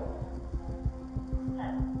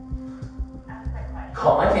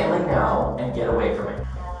 Call my family now and get away from me.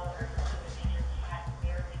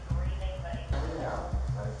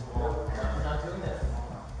 I'm not doing this.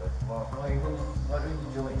 What are you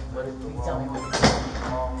doing? Please tell me what you're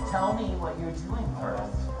doing. Tell me what you're doing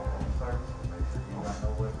first.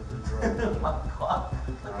 Oh my God.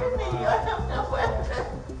 Look at me. I have no weapon.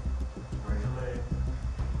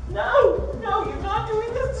 No, no, you're not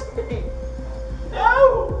doing this to me.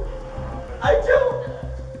 No, I don't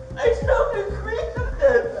agree with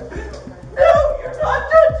this. No, you're not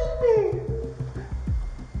touching me.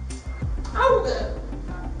 Ow.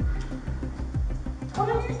 What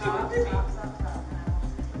are you doing to me?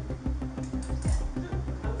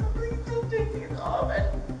 Please don't take these off.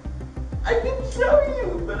 I can show you,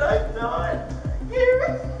 but I'm not. Here.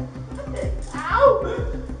 Ow.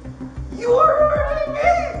 You are hurting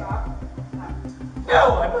me. No,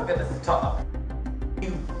 I'm not gonna stop.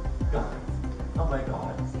 You guys. Oh my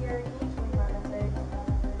God.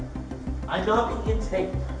 I'm not being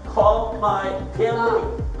taped. Call my family.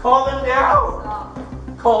 Stop. Call them now. Stop.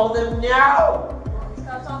 Call them now. Do you want these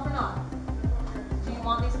cuffs off or not? Do you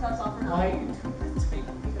want these cuffs off or not? Why are you doing this to me?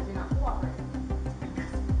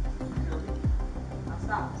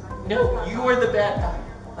 No, you are the bad guy.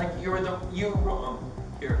 Like, you're wrong.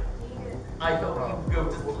 Here. I hope you go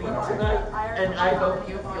to sleep tonight, and I hope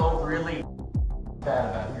you feel really bad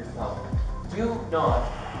about yourself. Do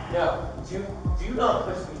not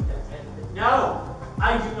push me. No,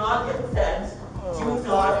 I do not consent. Do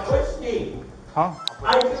not push me. Huh?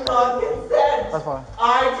 I do not consent. That's fine.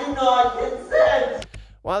 I do not consent.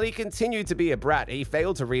 While he continued to be a brat, he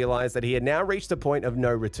failed to realize that he had now reached a point of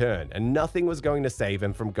no return, and nothing was going to save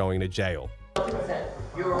him from going to jail.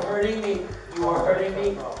 You are hurting me. You are hurting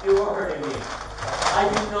me. You are hurting me. I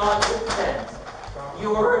do not consent.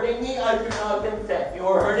 You are hurting me. I do not consent. You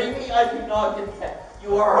are hurting me. I do not consent.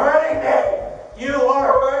 You are hurting me. You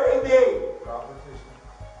are hurting me.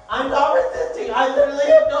 I'm not resisting. I literally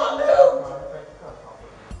have not moved.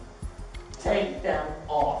 Take them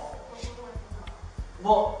off.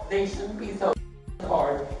 Well, they shouldn't be so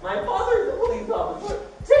hard. My father's a police officer.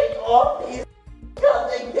 Take off these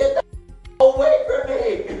guns and get them away from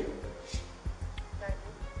me.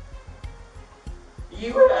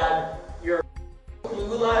 You had your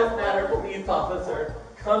Blue Lives Matter police officer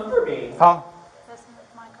come for me. Huh?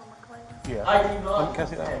 Yeah. I do not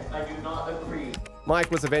consent. I do not agree. Mike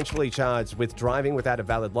was eventually charged with driving without a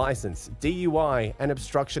valid license, DUI, and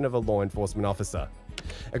obstruction of a law enforcement officer.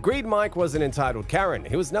 Agreed, Mike was an entitled Karen.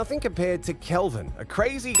 He was nothing compared to Kelvin, a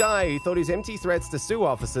crazy guy who thought his empty threats to sue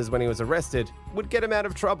officers when he was arrested would get him out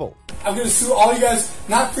of trouble. I'm going to sue all you guys,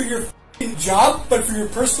 not for your job, but for your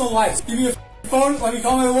personal lives. Give me a phone, let me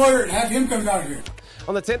call my lawyer, and have him come down here.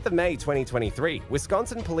 On the 10th of May 2023,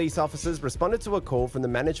 Wisconsin police officers responded to a call from the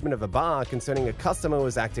management of a bar concerning a customer who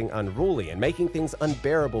was acting unruly and making things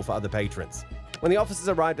unbearable for other patrons. When the officers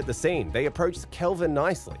arrived at the scene, they approached Kelvin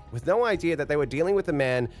nicely, with no idea that they were dealing with a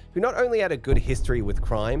man who not only had a good history with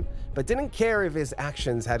crime, but didn't care if his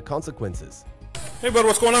actions had consequences. Hey bud,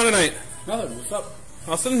 what's going on tonight? Nothing, what's up?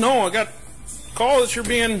 Nothing? No, I got a call that you're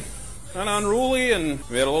being kind of unruly and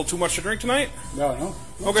we had a little too much to drink tonight? No.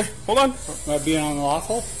 Okay, hold on. Am I being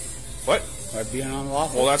unlawful? What? Am I being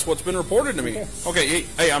unlawful? Well, that's what's been reported to me. Okay,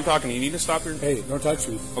 hey, I'm talking. You need to stop your... Hey, don't touch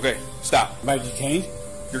me. Okay, stop. Am I detained?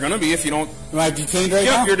 You're going to be if you don't... Am I detained right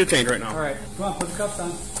now? Yep, you're detained right now. All right, come on, put the cuffs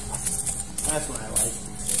on. That's what I like.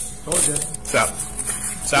 Told you. Stop.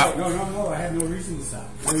 Stop. No, I have no reason to stop.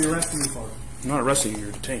 What are you arresting me for? I'm not arresting you,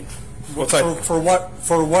 you're detained. For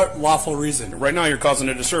what lawful reason? Right now, you're causing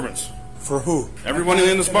a disturbance. For who? Everyone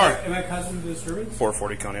in this bar. Am I causing a disturbance?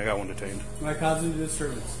 440 County, I got one detained. Am I causing a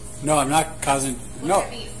disturbance? No, I'm not causing... Look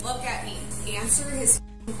at me. Answer his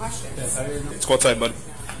questions. Let's go outside, bud.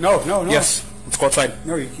 No. Yes, let's go outside.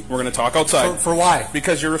 No, we're going to talk outside. For why?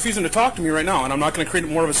 Because you're refusing to talk to me right now, and I'm not going to create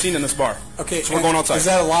more of a scene in this bar. Okay, so we're going outside. Is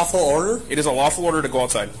that a lawful order? It is a lawful order to go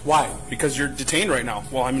outside. Why? Because you're detained right now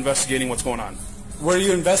while I'm investigating what's going on. What are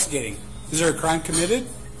you investigating? Is there a crime committed?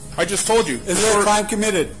 I just told you. Is there a crime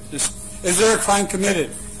committed? Is there a crime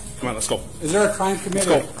committed? Come on, let's go. Is there a crime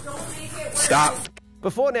committed? Let's go. Stop.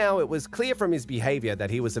 Before now, it was clear from his behavior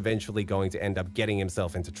that he was eventually going to end up getting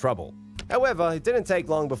himself into trouble. However, it didn't take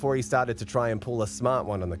long before he started to try and pull a smart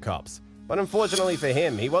one on the cops. But unfortunately for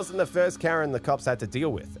him, he wasn't the first Karen the cops had to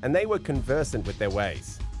deal with, and they were conversant with their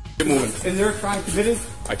ways. Get moving. Is there a crime committed?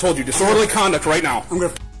 I told you, disorderly conduct right now. I'm going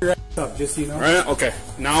to f*** your ass up, just so you know. All right, okay.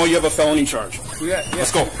 Now you have a felony charge. Yeah.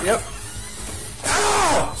 Let's go. Yep.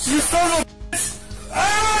 Ow! You son of a bitch!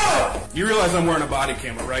 Ow! You realize I'm wearing a body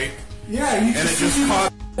camera, right? Yeah, you and it just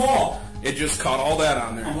caught ball. It just caught all that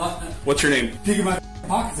on there. What's your name? Dig in my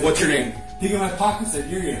pockets. What's your name? Dig in my pockets.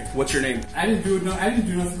 You're here. What's your name? I didn't do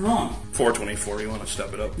nothing wrong. 424. You want to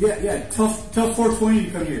step it up? Yeah. Tell 420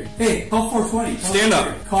 to come here. Hey, call 420. Stand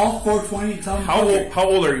up. Call 420. Tell them. How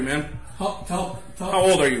old are you, man? How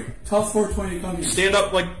old are you? Tell 420 to come here.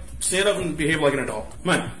 Stand up and behave like an adult.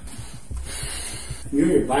 Come on.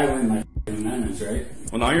 You're violating my amendments, right?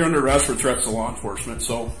 Well, now you're under arrest for threats to law enforcement,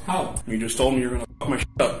 so... How? You just told me you're gonna fuck my shit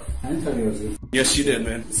up. I didn't tell you I was gonna... Yes, you did,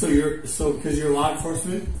 man. So because you're law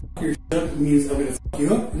enforcement, your shit up means I'm gonna fuck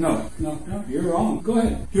you up? No, you're wrong. Go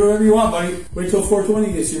ahead. Do whatever you want, buddy. Wait till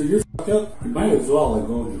 420 gets here. You're fucked up. You might as well let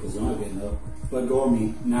go of me, because I'm not getting up. Let go of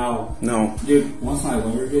me now. No. Dude, once my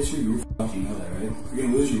lawyer gets you, you're fucked. You know that, right? You're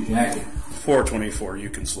gonna lose your jacket. 424, you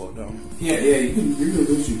can slow down. Yeah, you're gonna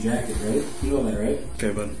lose your jacket, right? You know that, right?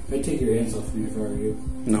 Okay, bud. I'd take your hands off me if I were you.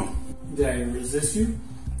 No. Did I resist you?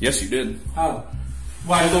 Yes, you did. How?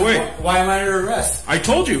 Why? All the way. Why am I under arrest? I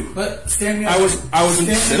told you. But stand me up. I was in.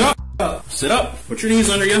 Sit up. Sit up. Put your knees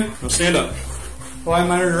under you. Now stand up. Why am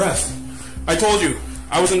I under arrest? I told you.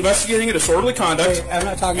 I was investigating a disorderly conduct. Hey, I'm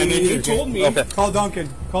not talking and to then you. you told me. Okay. Call Duncan.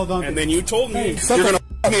 And then you told me you're gonna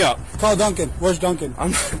me up. Call Duncan. Where's Duncan?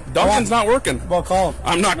 Duncan's not working. Well, call him.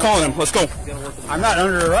 I'm not calling him. Let's go. I'm not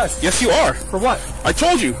under arrest. Yes, you are. For what? I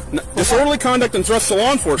told you. Disorderly conduct and threats to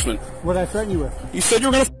law enforcement. What did I threaten you with? You said you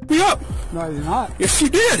were going to f me up. No, I did not. Yes, you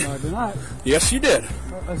did. No, I did not. Yes, you did.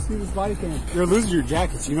 Let's see this body cam. You're losing your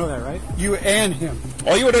jackets. You know that, right? You and him.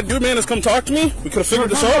 All you would have to do, man, is come talk to me. We could have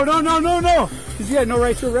figured this out. No. Because you had no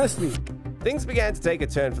right to arrest me. Things began to take a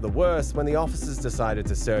turn for the worse when the officers decided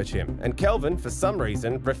to search him, and Kelvin, for some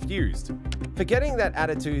reason, refused, forgetting that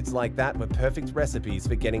attitudes like that were perfect recipes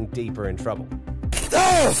for getting deeper in trouble.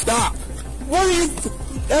 Oh, stop! What are you?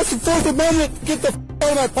 That's the Fourth Amendment. Get the f out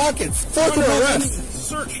of my pockets. Fourth Amendment.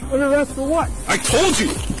 Search. Under arrest for what? I told you.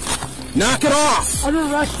 Knock it off. Under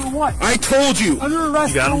arrest for what? I told you. Under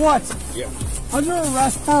arrest for what? Yeah. Under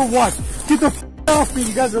arrest for what? Get the f off me.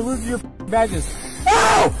 You guys are losing your badges.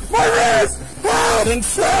 Ow! My wrist! Help! Then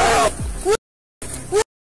stop!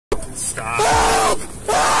 Stop! Help!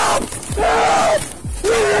 Help!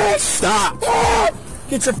 Help! Stop! Help!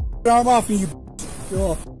 Get your arm off me, you. You're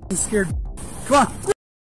all scared. Come on!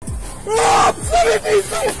 Help! Let me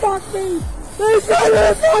fuck me! They're trying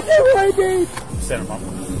to fucking rape me! Send him up.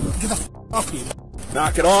 Get the off me!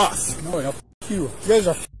 Knock it off. No, no, you. You guys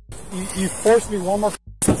are. You forced me one more.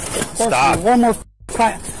 Stop. Me one more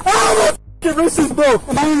time. Oh, my wrist is broke.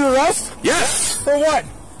 Am I under arrest? Yes. For what?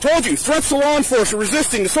 Told you. Threats to law enforcement,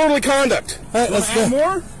 resisting, disorderly conduct. All right, let's go.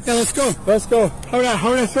 More? Yeah, let's go. Let's go. How did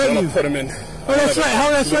I threaten you? Put him in. How did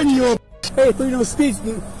I threaten you? Hey, freedom of speech.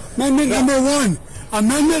 Amendment number 1.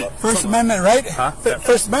 Amendment. First Amendment, right? Huh?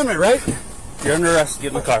 First Amendment, right? You're under arrest. Get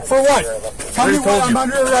in the car. For what? Tell me what I'm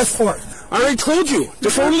under arrest for. I already told you.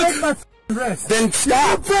 Disorderly. Break my wrist. Then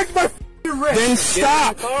stop. Break my wrist. Then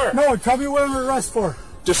stop. No, tell me what I'm under arrest for.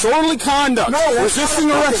 Disorderly conduct. No,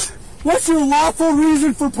 resisting arrest. What's your lawful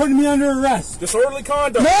reason for putting me under arrest? Disorderly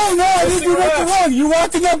conduct. No, I didn't do nothing wrong. You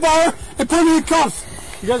walked in that bar and put me in cuffs.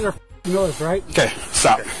 You guys are know this, right? Okay,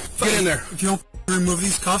 stop. Get in there. If you don't remove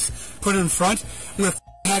these cuffs, put it in front, I'm going to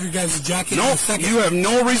have your guys' jacket in a second. You have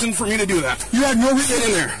no reason for me to do that. You have no reason. Get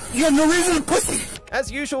in there. You have no reason to pussy. As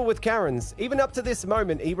usual with Karens, even up to this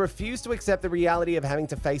moment, he refused to accept the reality of having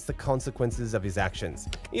to face the consequences of his actions.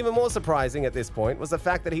 Even more surprising at this point was the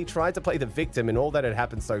fact that he tried to play the victim in all that had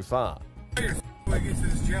happened so far. You're get to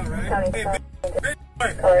this jail, right? Hey,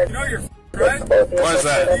 you know you're right? Why is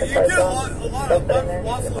that? You did a lot of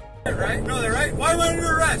unlawful right? You know that, right? Why am I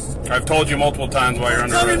under arrest? I've told you multiple times why you're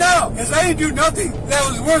under arrest. arrest. Tell me now, because I didn't do nothing that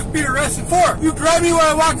was worth being arrested for. You grabbed me when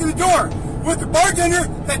I walked in the door with the bartender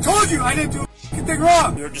that told you I didn't do anything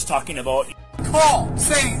wrong. We were just talking about call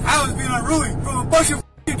saying I was being unruly from a bunch of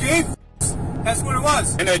gay. That's what it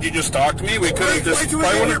was. And had you just talked to me, we could have just.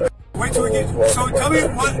 Wait till we get. So tell me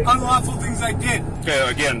what unlawful things I did. Okay,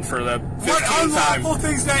 again for the 15th what unlawful time.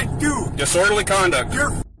 Things I do? Disorderly conduct.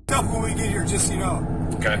 You're up when we get here, just so you know.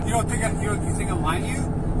 Okay. You don't think you think I'm lying to you?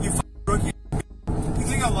 You rookie. You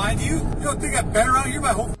think I'm lying to you? You don't think I've been around here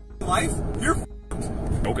my whole life? You're.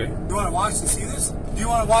 Okay. You want to watch and see this? Do you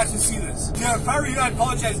want to watch and see this? Yeah, if I were you, I'd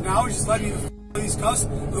apologize now and just let me these cuffs.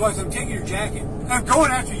 Otherwise, I'm taking your jacket. And I'm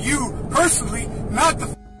going after you personally, not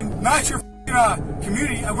your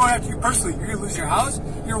community. I'm going after you personally. You're gonna lose your house,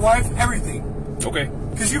 your wife, everything. Okay.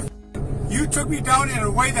 Because you took me down in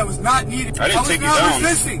a way that was not needed. I didn't take you down. I was not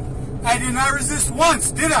resisting. I did not resist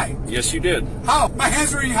once, did I? Yes, you did. How? My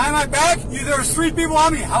hands were behind my back. There was 3 people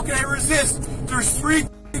on me. How can I resist? There's 3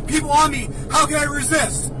 people on me. How can I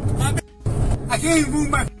resist? I can't even move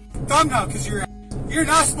my thumb now because you're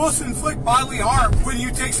not supposed to inflict bodily harm when you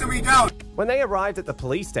take somebody down. When they arrived at the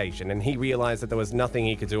police station and he realized that there was nothing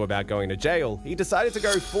he could do about going to jail, he decided to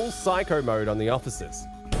go full psycho mode on the officers.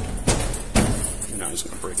 Now he's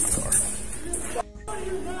gonna break my car.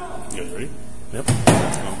 You guys ready? Yep.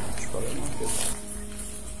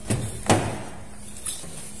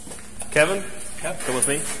 Kevin, come with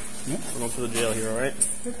me. We're going to the jail here, all right?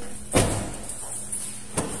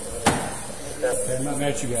 Okay, I'm not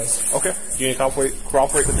mad at you guys. Okay. Do you need to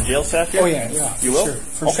cooperate with the jail staff here? Oh, yeah. You will? Sure,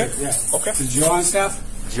 for sure, yeah. Okay. Is Joe on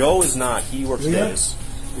staff? Joe is not. He works days.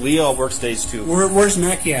 Leo works days, too. Where's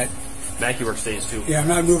Mackie at? Mackie works days, too. Yeah, I'm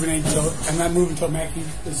not moving until Mackie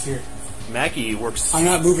is here. Mackie works... I'm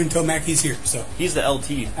not moving until Mackie's here, so... He's the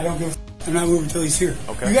LT. I'm not moving until he's here.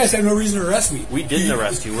 Okay. You guys have no reason to arrest me. We didn't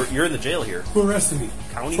arrest you. You're in the jail here. Who arrested me?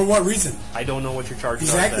 County. For what reason? I don't know what your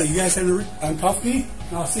charges are. Exactly. You guys have to uncuff me,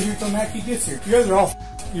 and I'll sit here until Mackie gets here. You guys are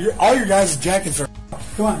all your guys' jackets are...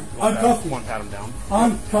 Come on, uncuff me. Want to pat him down?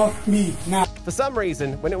 Uncuff me now. For some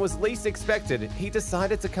reason, when it was least expected, he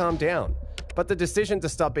decided to calm down. But the decision to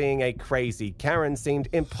stop being a crazy Karen seemed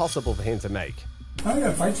impossible for him to make. I'm not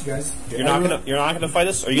gonna fight you guys. You're not gonna fight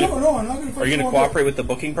us? Are you? No, I'm not gonna fight you. Are you gonna cooperate with the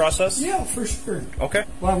booking process? Yeah, for sure. Okay.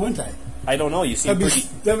 Why wouldn't I? I don't know. You seem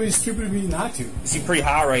That'd be stupid of me not to. You seem pretty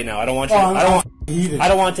hot right now. I don't want you. Heated. I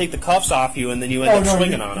don't want to take the cuffs off you and then you end up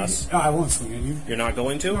swinging on us. No, I won't swing on you. You're not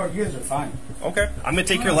going to? No, you guys are fine. Okay. I'm going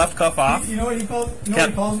to take your left cuff off. You know what he calls?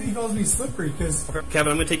 He calls me slippery because. Okay.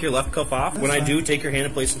 Kevin, I'm going to take your left cuff off. When I do, take your hand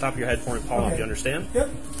and place it on top of your head for me, palm up. You understand? Yep.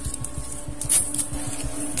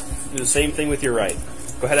 Do the same thing with your right.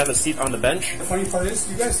 Go ahead, have a seat on the bench. The funny part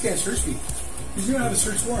is, you guys can't search me. Because you don't have a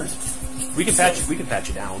search warrant. We can pat you. We can pat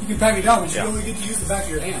you down. You can pat me down, but you only get to use the back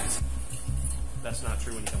of your hands. That's not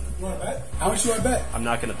true when you come in. You want to bet? How much do you want to bet? I'm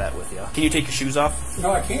not going to bet with you. Can you take your shoes off?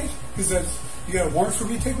 No, I can't. Because you got a warrant for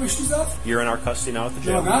me to take my shoes off? You're in our custody now at the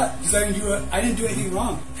jail. No, I'm not. Because I didn't do anything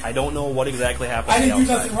wrong. I don't know what exactly happened. I didn't do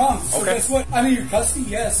nothing wrong. So okay. Guess what? I'm in your custody,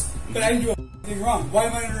 yes. But I didn't do anything wrong. Why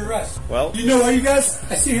am I under arrest? Well, you know what, you guys?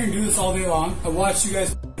 I sit here and do this all day long. I watch you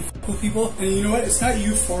guys with people, and you know what? It's not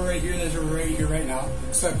you four right here that are right here right now.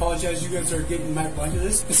 So I apologize. You guys are getting my blind to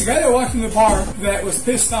this. It's the guy that walked in the bar that was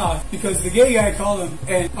pissed off because the gay guy called him,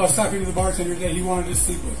 and I was talking to the bartender that he wanted to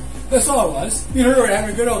sleep with. That's all it was. Me and her were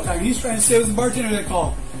having a good old time. He's trying to say it was the bartender that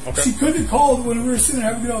called. Okay. She couldn't have called when we were sitting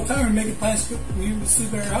there having a good old time and making plans to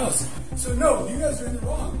sleep at her house. So no, you guys are in the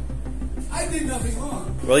wrong. I did nothing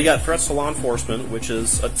wrong. Well, you got threats to law enforcement, which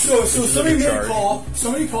is a so somebody made a call.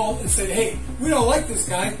 Somebody called and said, "Hey, we don't like this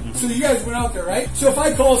guy." Mm-hmm. So you guys went out there, right? So if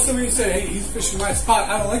I call somebody and said, "Hey, he's fishing my spot.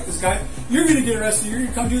 I don't like this guy," you're going to get arrested. You're going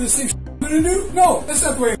to come do the same shit I'm going to do? No, that's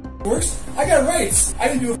not the way it works. I got rights. I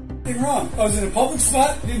didn't do a thing wrong. I was in a public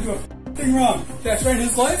spot. I didn't do a thing wrong. That's right in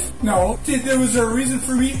his life? No. There was a reason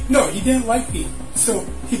for me? No, he didn't like me. So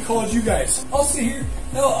he called you guys. I'll sit here.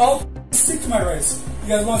 I'll stick to my rights. You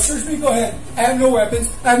guys want to search me? Go ahead. I have no weapons.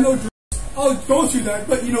 I have no drugs. I'll go through that.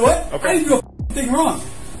 But you know what? Okay. I didn't do a thing wrong.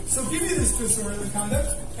 So give me this disorderly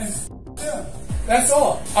conduct. And yeah, that's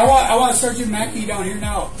all. I want Sergeant Mackey down here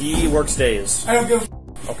now. He works days. I don't give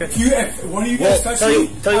a okay. If one of you guys touch me,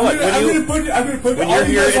 I'm going to put all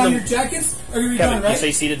you guys on your jackets. Are you done, right? You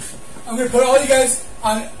say seated. I'm going to put all you guys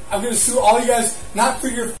on. I'm going to sue all you guys, not for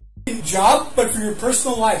your job, but for your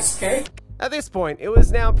personal lives, okay? At this point, it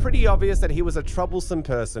was now pretty obvious that he was a troublesome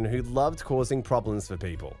person who loved causing problems for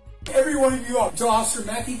people. Every one of you up. So Officer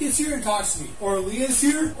Mackey gets here and talks to me. Or Leah's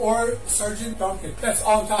here, or Sergeant Duncan. That's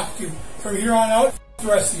all I'm talking to. From here on out, the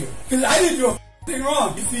rest of you. Because I didn't do a thing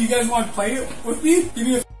wrong. If you guys want to play it with me, give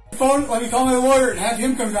me a phone, let me call my lawyer and have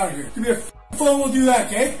him come down here. Give me a phone, we'll do that,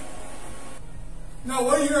 okay? No,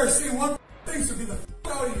 one of you are saying one thing, so get the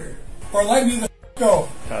out of here. Or let me the go.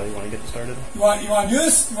 Kyle, you want to get started? You want to do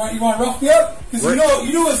this? You want to rough me up? Because you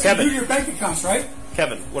know what's going to do to your bank accounts, right?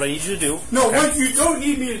 Kevin, what I need you to do... No, what you don't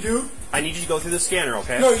need me to do... I need you to go through the scanner,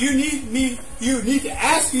 okay? No, you need to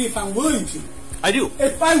ask me if I'm willing to. I do.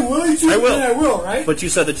 If I'm willing to, then I will, right? But you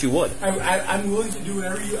said that you would. I'm willing to do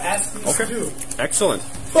whatever you ask me to do. Excellent.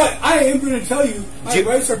 But I am going to tell you, my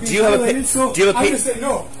rights are being violated, so I'm going to say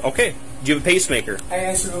no. Okay. Do you have a pacemaker? I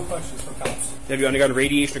answer no questions for cops. Have you undergone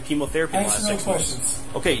radiation or chemotherapy in the last 6 months? Questions.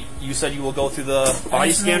 Okay, you said you will go through the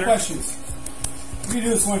body scanner? No questions. We do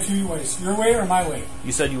this one of two ways. Your way or my way?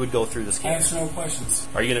 You said you would go through the scanner. Answer no questions.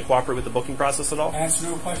 Are you going to cooperate with the booking process at all? Answer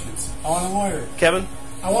no questions. I want a lawyer. Kevin?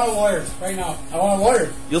 I want a lawyer right now. I want a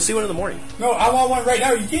lawyer. You'll see one in the morning. No, I want one right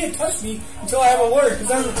now. You can't touch me until I have a lawyer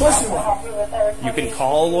because I'm requesting one. You can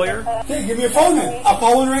call a lawyer? Okay, give me a phone then. I'll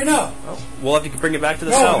call one right now. Oh, we'll have to bring it back to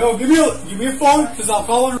the cell. No, give me a phone because I'll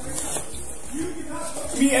call one. You cannot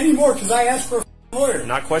touch me anymore because I asked for a lawyer. I'm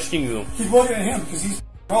not questioning you. Keep looking at him because he's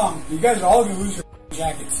wrong. You guys are all going to lose your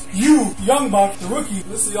jackets. You, young buck, the rookie,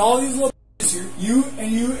 listen to all these little here. You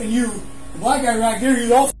and you and you. The black guy right there,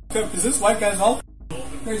 he's all up because this white guy's all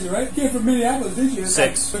crazy, right? You came from Minneapolis, didn't you?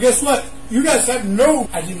 6. So guess what? You guys have no...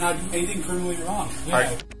 I did not do anything criminally wrong. Yeah. All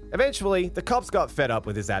right. Eventually, the cops got fed up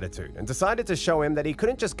with his attitude and decided to show him that he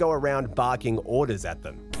couldn't just go around barking orders at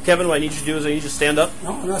them. Kevin, what I need you to do is I need you to stand up.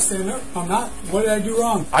 No, I'm not standing up. I'm not. What did I do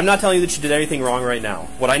wrong? I'm not telling you that you did anything wrong right now.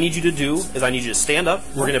 What I need you to do is I need you to stand up.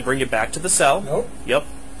 We're going to bring you back to the cell. Nope. Yep.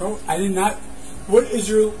 No, I did not. What is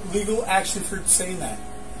your legal action for saying that?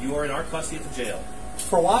 You are in our custody at the jail.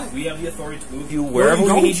 For why? We have the authority to move you wherever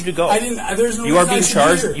we need you to go. I didn't. There's no. You are being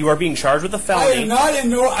charged. You are being charged with a felony. I am not. And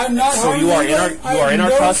no, I'm not. So you are in our. You are in our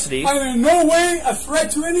custody. I am in no way a threat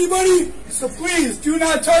to anybody. So please do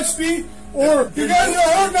not touch me. Or you guys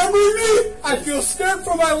are outnumbering me. I feel scared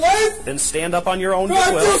for my life. Then stand up on your own. No, I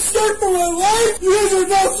feel scared for my life. You guys are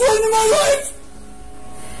not threatening my life.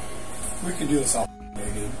 We can do this all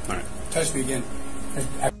day, dude. All right. Touch me again.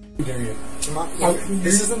 I dare you.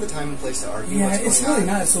 This isn't the time and place to argue. Yeah, it's really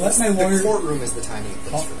not. So that's my lawyer. The courtroom is the time and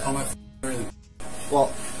place for that. Call my lawyer.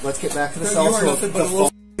 Well, let's get back to the You cell are phone. nothing but The a little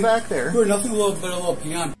phone back there. You are nothing but a little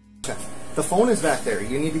peon. The phone is back there.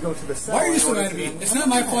 You need to go to the cell. Why are you so mad at me? It's not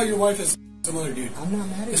my fault your wife is some other dude. I'm not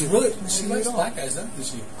mad at It's you. really, she likes black guys, doesn't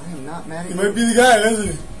she? I am not mad at You you. might be the guy, doesn't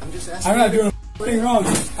he? I'm just asking. I'm not doing anything wrong.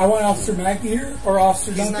 I want Officer Mackey here, or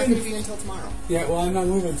Officer He's Duncan. not going to be until tomorrow. Yeah, well, I'm not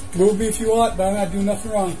moving. Move me if you want, but I'm not doing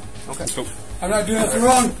nothing wrong. Okay. I'm not doing nothing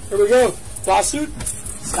wrong. Here we go. Lawsuit.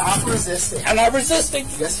 Stop resisting. I'm not resisting.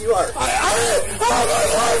 Yes, you are. My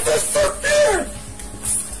life is for fear.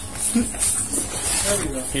 There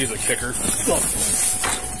we go. He's a kicker.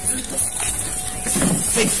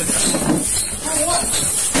 Thanks for this. For what?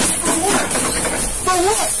 For what? For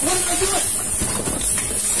what? What am I doing?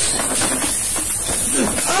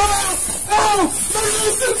 Oh! Oh! My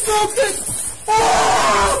nose is broken! Oh!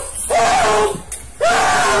 Oh!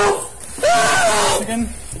 Oh! Oh! Again?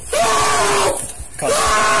 Oh!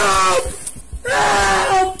 Help!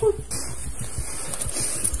 Help!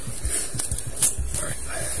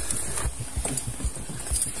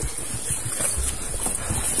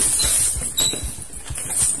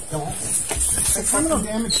 Don't. It's a criminal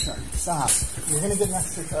damage charge. Stop. You're going to get an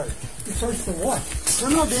extra charge. You charged for what?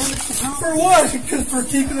 Criminal damage to town. For what? Because for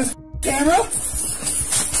keeping this camera?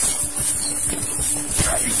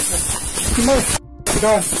 You motherfucker.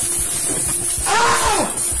 Done.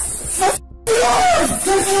 Ow!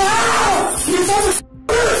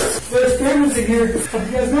 There's cameras in here. If you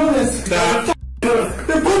guys know this.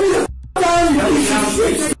 They're putting me the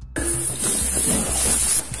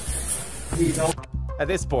down. At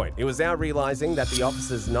this point, he was now realizing that the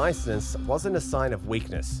officer's niceness wasn't a sign of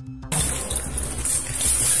weakness.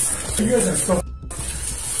 You guys are so.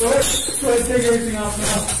 Go ahead, take everything off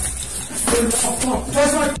now.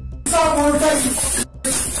 That's my stop one more time.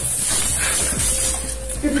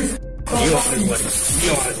 Get these. Kneel on his legs.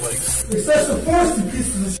 Kneel on his legs. You're such a force, you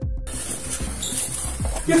piece of shit.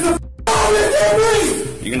 Get the out of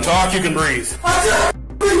here, You can talk, you can breathe. I can't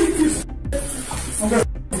breathe. I'm gonna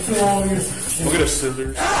kill all of you. Look at his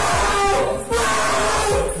scissors.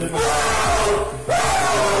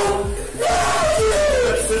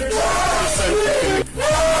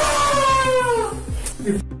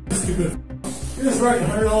 You're stupid. You're just writing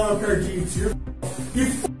 $100 a pair of jeans. You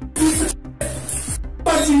piece of shit.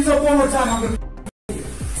 My jeans up one more time. I'm gonna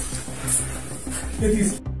get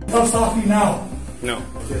these cuffs off me now. No.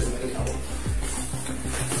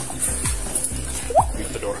 Get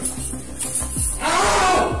the door.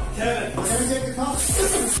 Ow! Kevin, we're going to take the cuffs.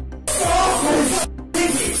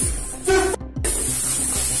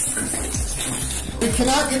 We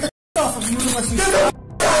cannot get the off of you unless you stop.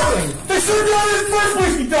 They should have done it in the first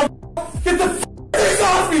place, you dumb. Get the things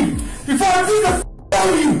off me before I do the out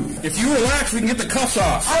of you. If you relax, we can get the cuffs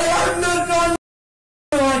off. I am not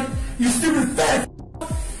like you stupid fat.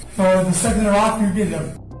 The second they're off, you're getting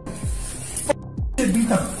them. Beat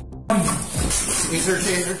the. Taser,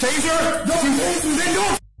 taser, taser! Don't you taser, then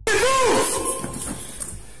don't move!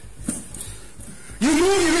 You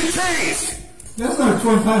move, you get tased! That's not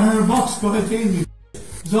 $2,500. Go ahead, tase me.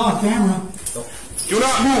 It's on camera. Do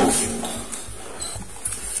not move!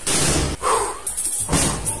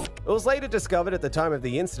 It was later discovered at the time of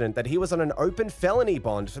the incident that he was on an open felony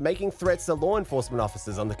bond for making threats to law enforcement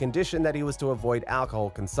officers on the condition that he was to avoid alcohol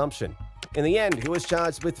consumption. In the end, he was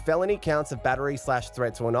charged with felony counts of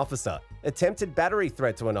battery/threat to an officer, attempted battery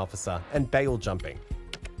threat to an officer, and bail jumping.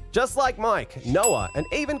 Just like Mike, Noah, and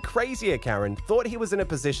even crazier Karen thought he was in a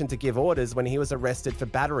position to give orders when he was arrested for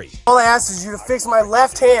battery. All I asked is you to fix my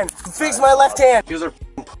left hand. Fix my left hand. You guys are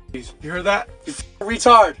p***s. You heard that? You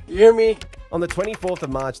retard. You hear me? On the 24th of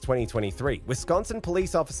March 2023, Wisconsin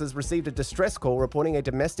police officers received a distress call reporting a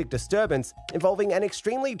domestic disturbance involving an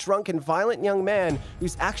extremely drunk and violent young man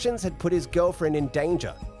whose actions had put his girlfriend in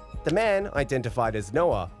danger. The man, identified as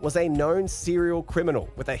Noah, was a known serial criminal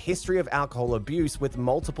with a history of alcohol abuse with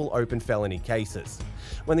multiple open felony cases.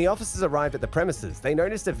 When the officers arrived at the premises, they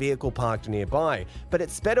noticed a vehicle parked nearby, but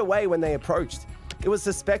it sped away when they approached. It was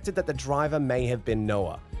suspected that the driver may have been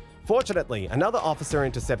Noah. Fortunately, another officer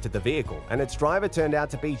intercepted the vehicle, and its driver turned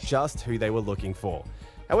out to be just who they were looking for.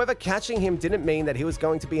 However, catching him didn't mean that he was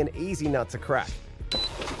going to be an easy nut to crack.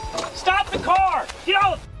 Stop the car! Get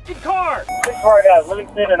out of the car! Car guys,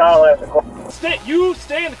 Livingston and I'll answer. You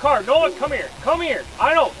stay in the car. Noah, come here. Come here.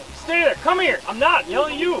 I know. Stay there. Come here. I'm not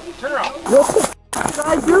yelling at you. Turn around. What the did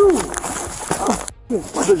I do?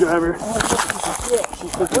 What's the driver?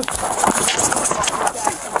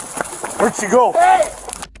 Where'd she go? Hey!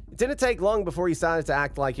 It didn't take long before he started to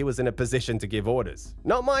act like he was in a position to give orders.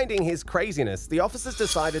 Not minding his craziness, the officers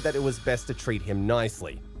decided that it was best to treat him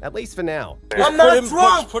nicely, at least for now. I'm not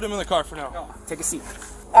drunk! Put him in the car for now. Take a seat.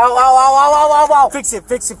 Ow. Fix it.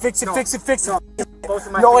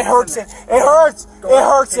 No, it hurts. It hurts.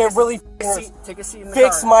 It really hurts. Take a seat in the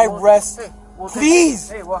Fix car. my wrist. Please.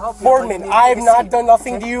 Hey, we'll help you. Boardman, I have not done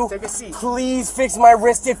nothing to you. Take a seat. Please fix my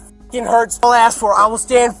wrist. It f***ing hurts. All I ask for, I will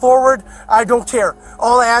stand forward. I don't care.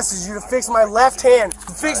 All I ask is you to fix my left hand.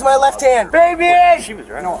 Fix my left hand. Baby! She was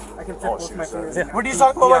right. No, I can fix both my fingers. What are you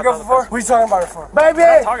talking about my girlfriend for? What are you talking about her for? Baby!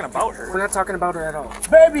 We're not talking about her. We're not talking about her at all.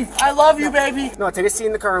 Baby, I love you, baby. No, take a seat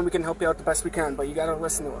in the car and we can help you out the best we can, but you gotta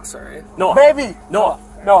listen to us, alright? Noah. Baby! Noah.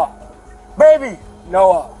 Baby!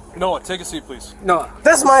 Noah. Noah, take a seat, please. Noah.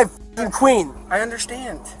 That's my f***ing queen. I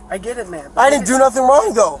understand. I get it, man. I didn't do nothing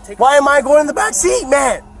wrong, though. Why am I going in the back seat,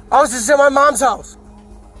 man? I was just at my mom's house.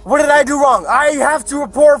 What did I do wrong? I have to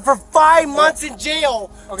report for 5 months in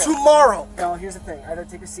jail tomorrow. No, here's the thing. Either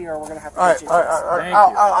take a seat or we're gonna have to Alright, get you.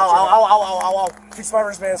 ow. Fix my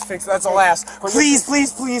wristbands, fix. That's all I ask. Please,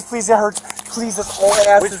 it hurts. Please, that's all I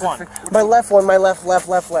ask. Which one? My left one, my left.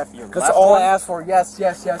 That's all I ask for. Yes.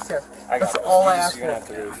 That's all I ask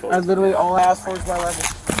for. I literally, all I ask for is my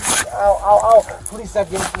left. Ow. Please stop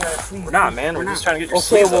getting me on it, please. We're not, man. We're just trying to get your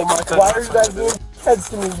Okay, sleeves well, up. why are you guys doing heads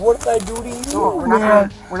to me? What did I do to you? No,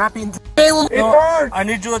 we're not being. It hurts. I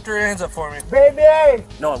need you to lift your hands up for me. Baby!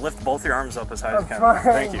 No, lift both your arms up as high as you can. Trying,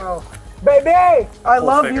 Thank you. bro. Baby! I Whole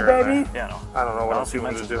love you, finger in baby. there. Yeah, no. I don't know what else you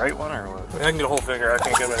want to do. Right one or what? I can get a whole finger. I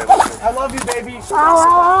can't get anything. I love you, baby.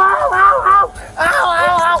 Ow.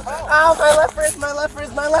 My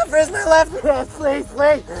left wrist. Please.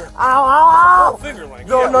 Ow. Finger length.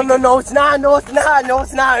 No, it's not.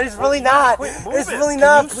 It's really not.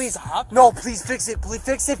 Please. No, please fix it.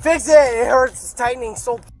 Fix it. It hurts. It's tightening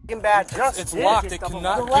so f***ing bad. It's locked. It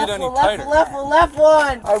cannot get any tighter. Left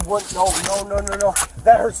one. I want, no.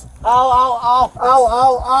 That hurts. Ow.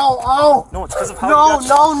 No, it's because of how you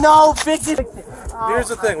got No. Fix it. Here's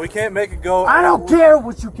the thing. We can't make it go. I don't care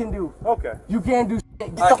what you can do. Okay. You can't do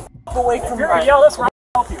shit. Get the f*** away from me. yell, let's help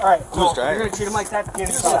you. Alright, Who's driving? you're gonna treat him like that?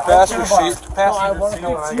 Passenger seat. Passenger seat.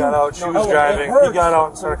 When I got out, she was driving. He got out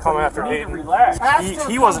and started coming after Dayton.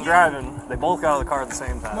 He wasn't driving. They both got out of the car at the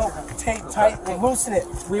same time. No, take tightly, loosen it.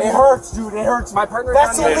 It hurts, dude. It hurts. My partner.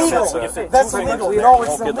 That's illegal. That's illegal. No,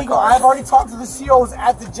 it's illegal. I've already talked to the COs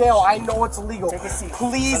at the jail. I know it's illegal. Take a seat.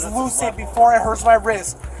 Please loosen it before it hurts my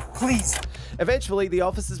wrist. Please. Eventually, the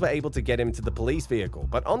officers were able to get him to the police vehicle,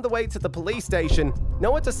 but on the way to the police station,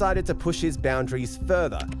 Noah decided to push his boundaries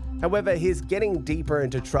further. However, his getting deeper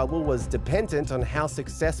into trouble was dependent on how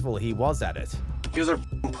successful he was at it. You guys are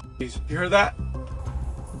p***s. You heard that?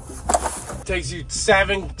 Takes you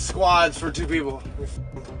 7 squads for 2 people.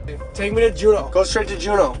 Take me to Juneau. Go straight to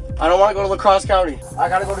Juneau. I don't want to go to La Crosse County. I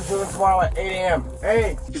gotta go to Juneau tomorrow at 8 a.m.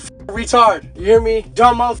 Hey, you retard. You hear me?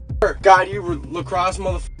 Dumb motherfucker. God, you La Crosse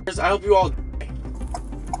motherfuckers. I hope you all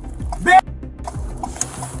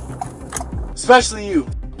especially you.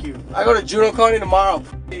 I go to Juneau County tomorrow.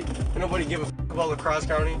 Ain't nobody give a f about La Crosse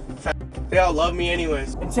County. They all love me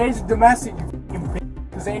anyways. And change the domestic, you f***ing bitch.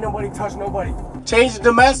 Because ain't nobody touch nobody. Change the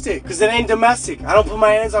domestic, because it ain't domestic. I don't put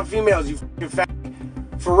my hands on females, you f***ing fat.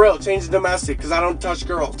 For real, change the domestic, because I don't touch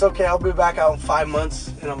girls. It's okay, I'll be back out in 5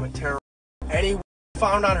 months, and I'm a terror. Any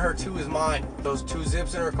found on her too is mine. Those 2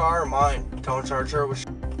 zips in her car are mine. Don't charge her with shit.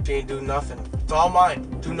 She ain't doing nothing. It's all mine.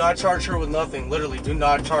 Do not charge her with nothing. Literally, do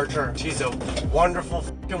not charge her. She's a wonderful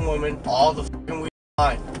f***ing woman. All the f***ing weed is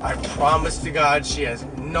mine. I promise to God, she has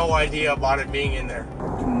no idea about it being in there.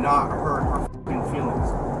 Do not hurt her f***ing feelings.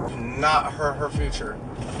 Do not hurt her future.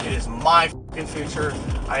 It is my f***ing future.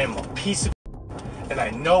 I am a piece of and I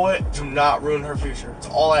know it. Do not ruin her future. That's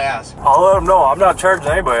all I ask. I'll let them know. I'm not charging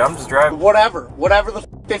anybody. I'm just driving. Whatever the f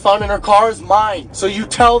they found in her car is mine. So you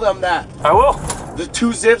tell them that. I will. The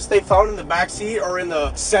 2 zips they found in the back seat or in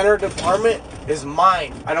the center department is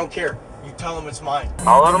mine. I don't care. You tell them it's mine.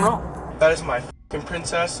 I'll let them know. That is my f***ing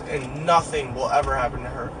princess, and nothing will ever happen to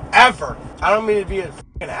her. Ever. I don't mean to be a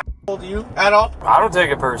f***ing asshole to you at all. I don't take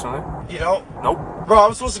it personally. You don't? Nope. Bro,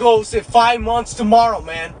 I'm supposed to go say 5 months tomorrow,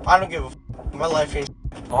 man. I don't give a f***. My life ain't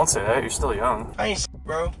Don't say that. You're still young. I ain't shit,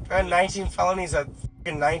 bro. I had 19 felonies at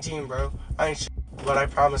f***ing 19, bro. I ain't shit, but I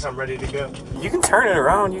promise I'm ready to go. You can turn it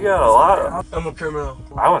around. You got a lot of... I'm a criminal.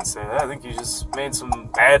 I wouldn't say that. I think you just made some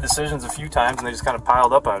bad decisions a few times and they just kind of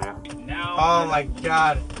piled up on you. Oh my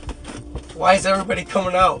God. Why is everybody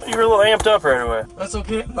coming out? You were a little amped up right away. That's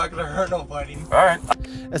okay. I'm not gonna hurt nobody. Alright.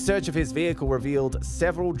 A search of his vehicle revealed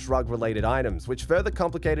several drug-related items, which further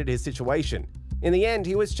complicated his situation. In the end,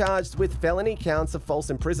 he was charged with felony counts of false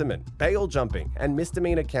imprisonment, bail jumping, and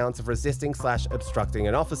misdemeanor counts of resisting/obstructing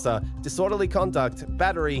an officer, disorderly conduct,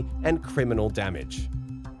 battery, and criminal damage.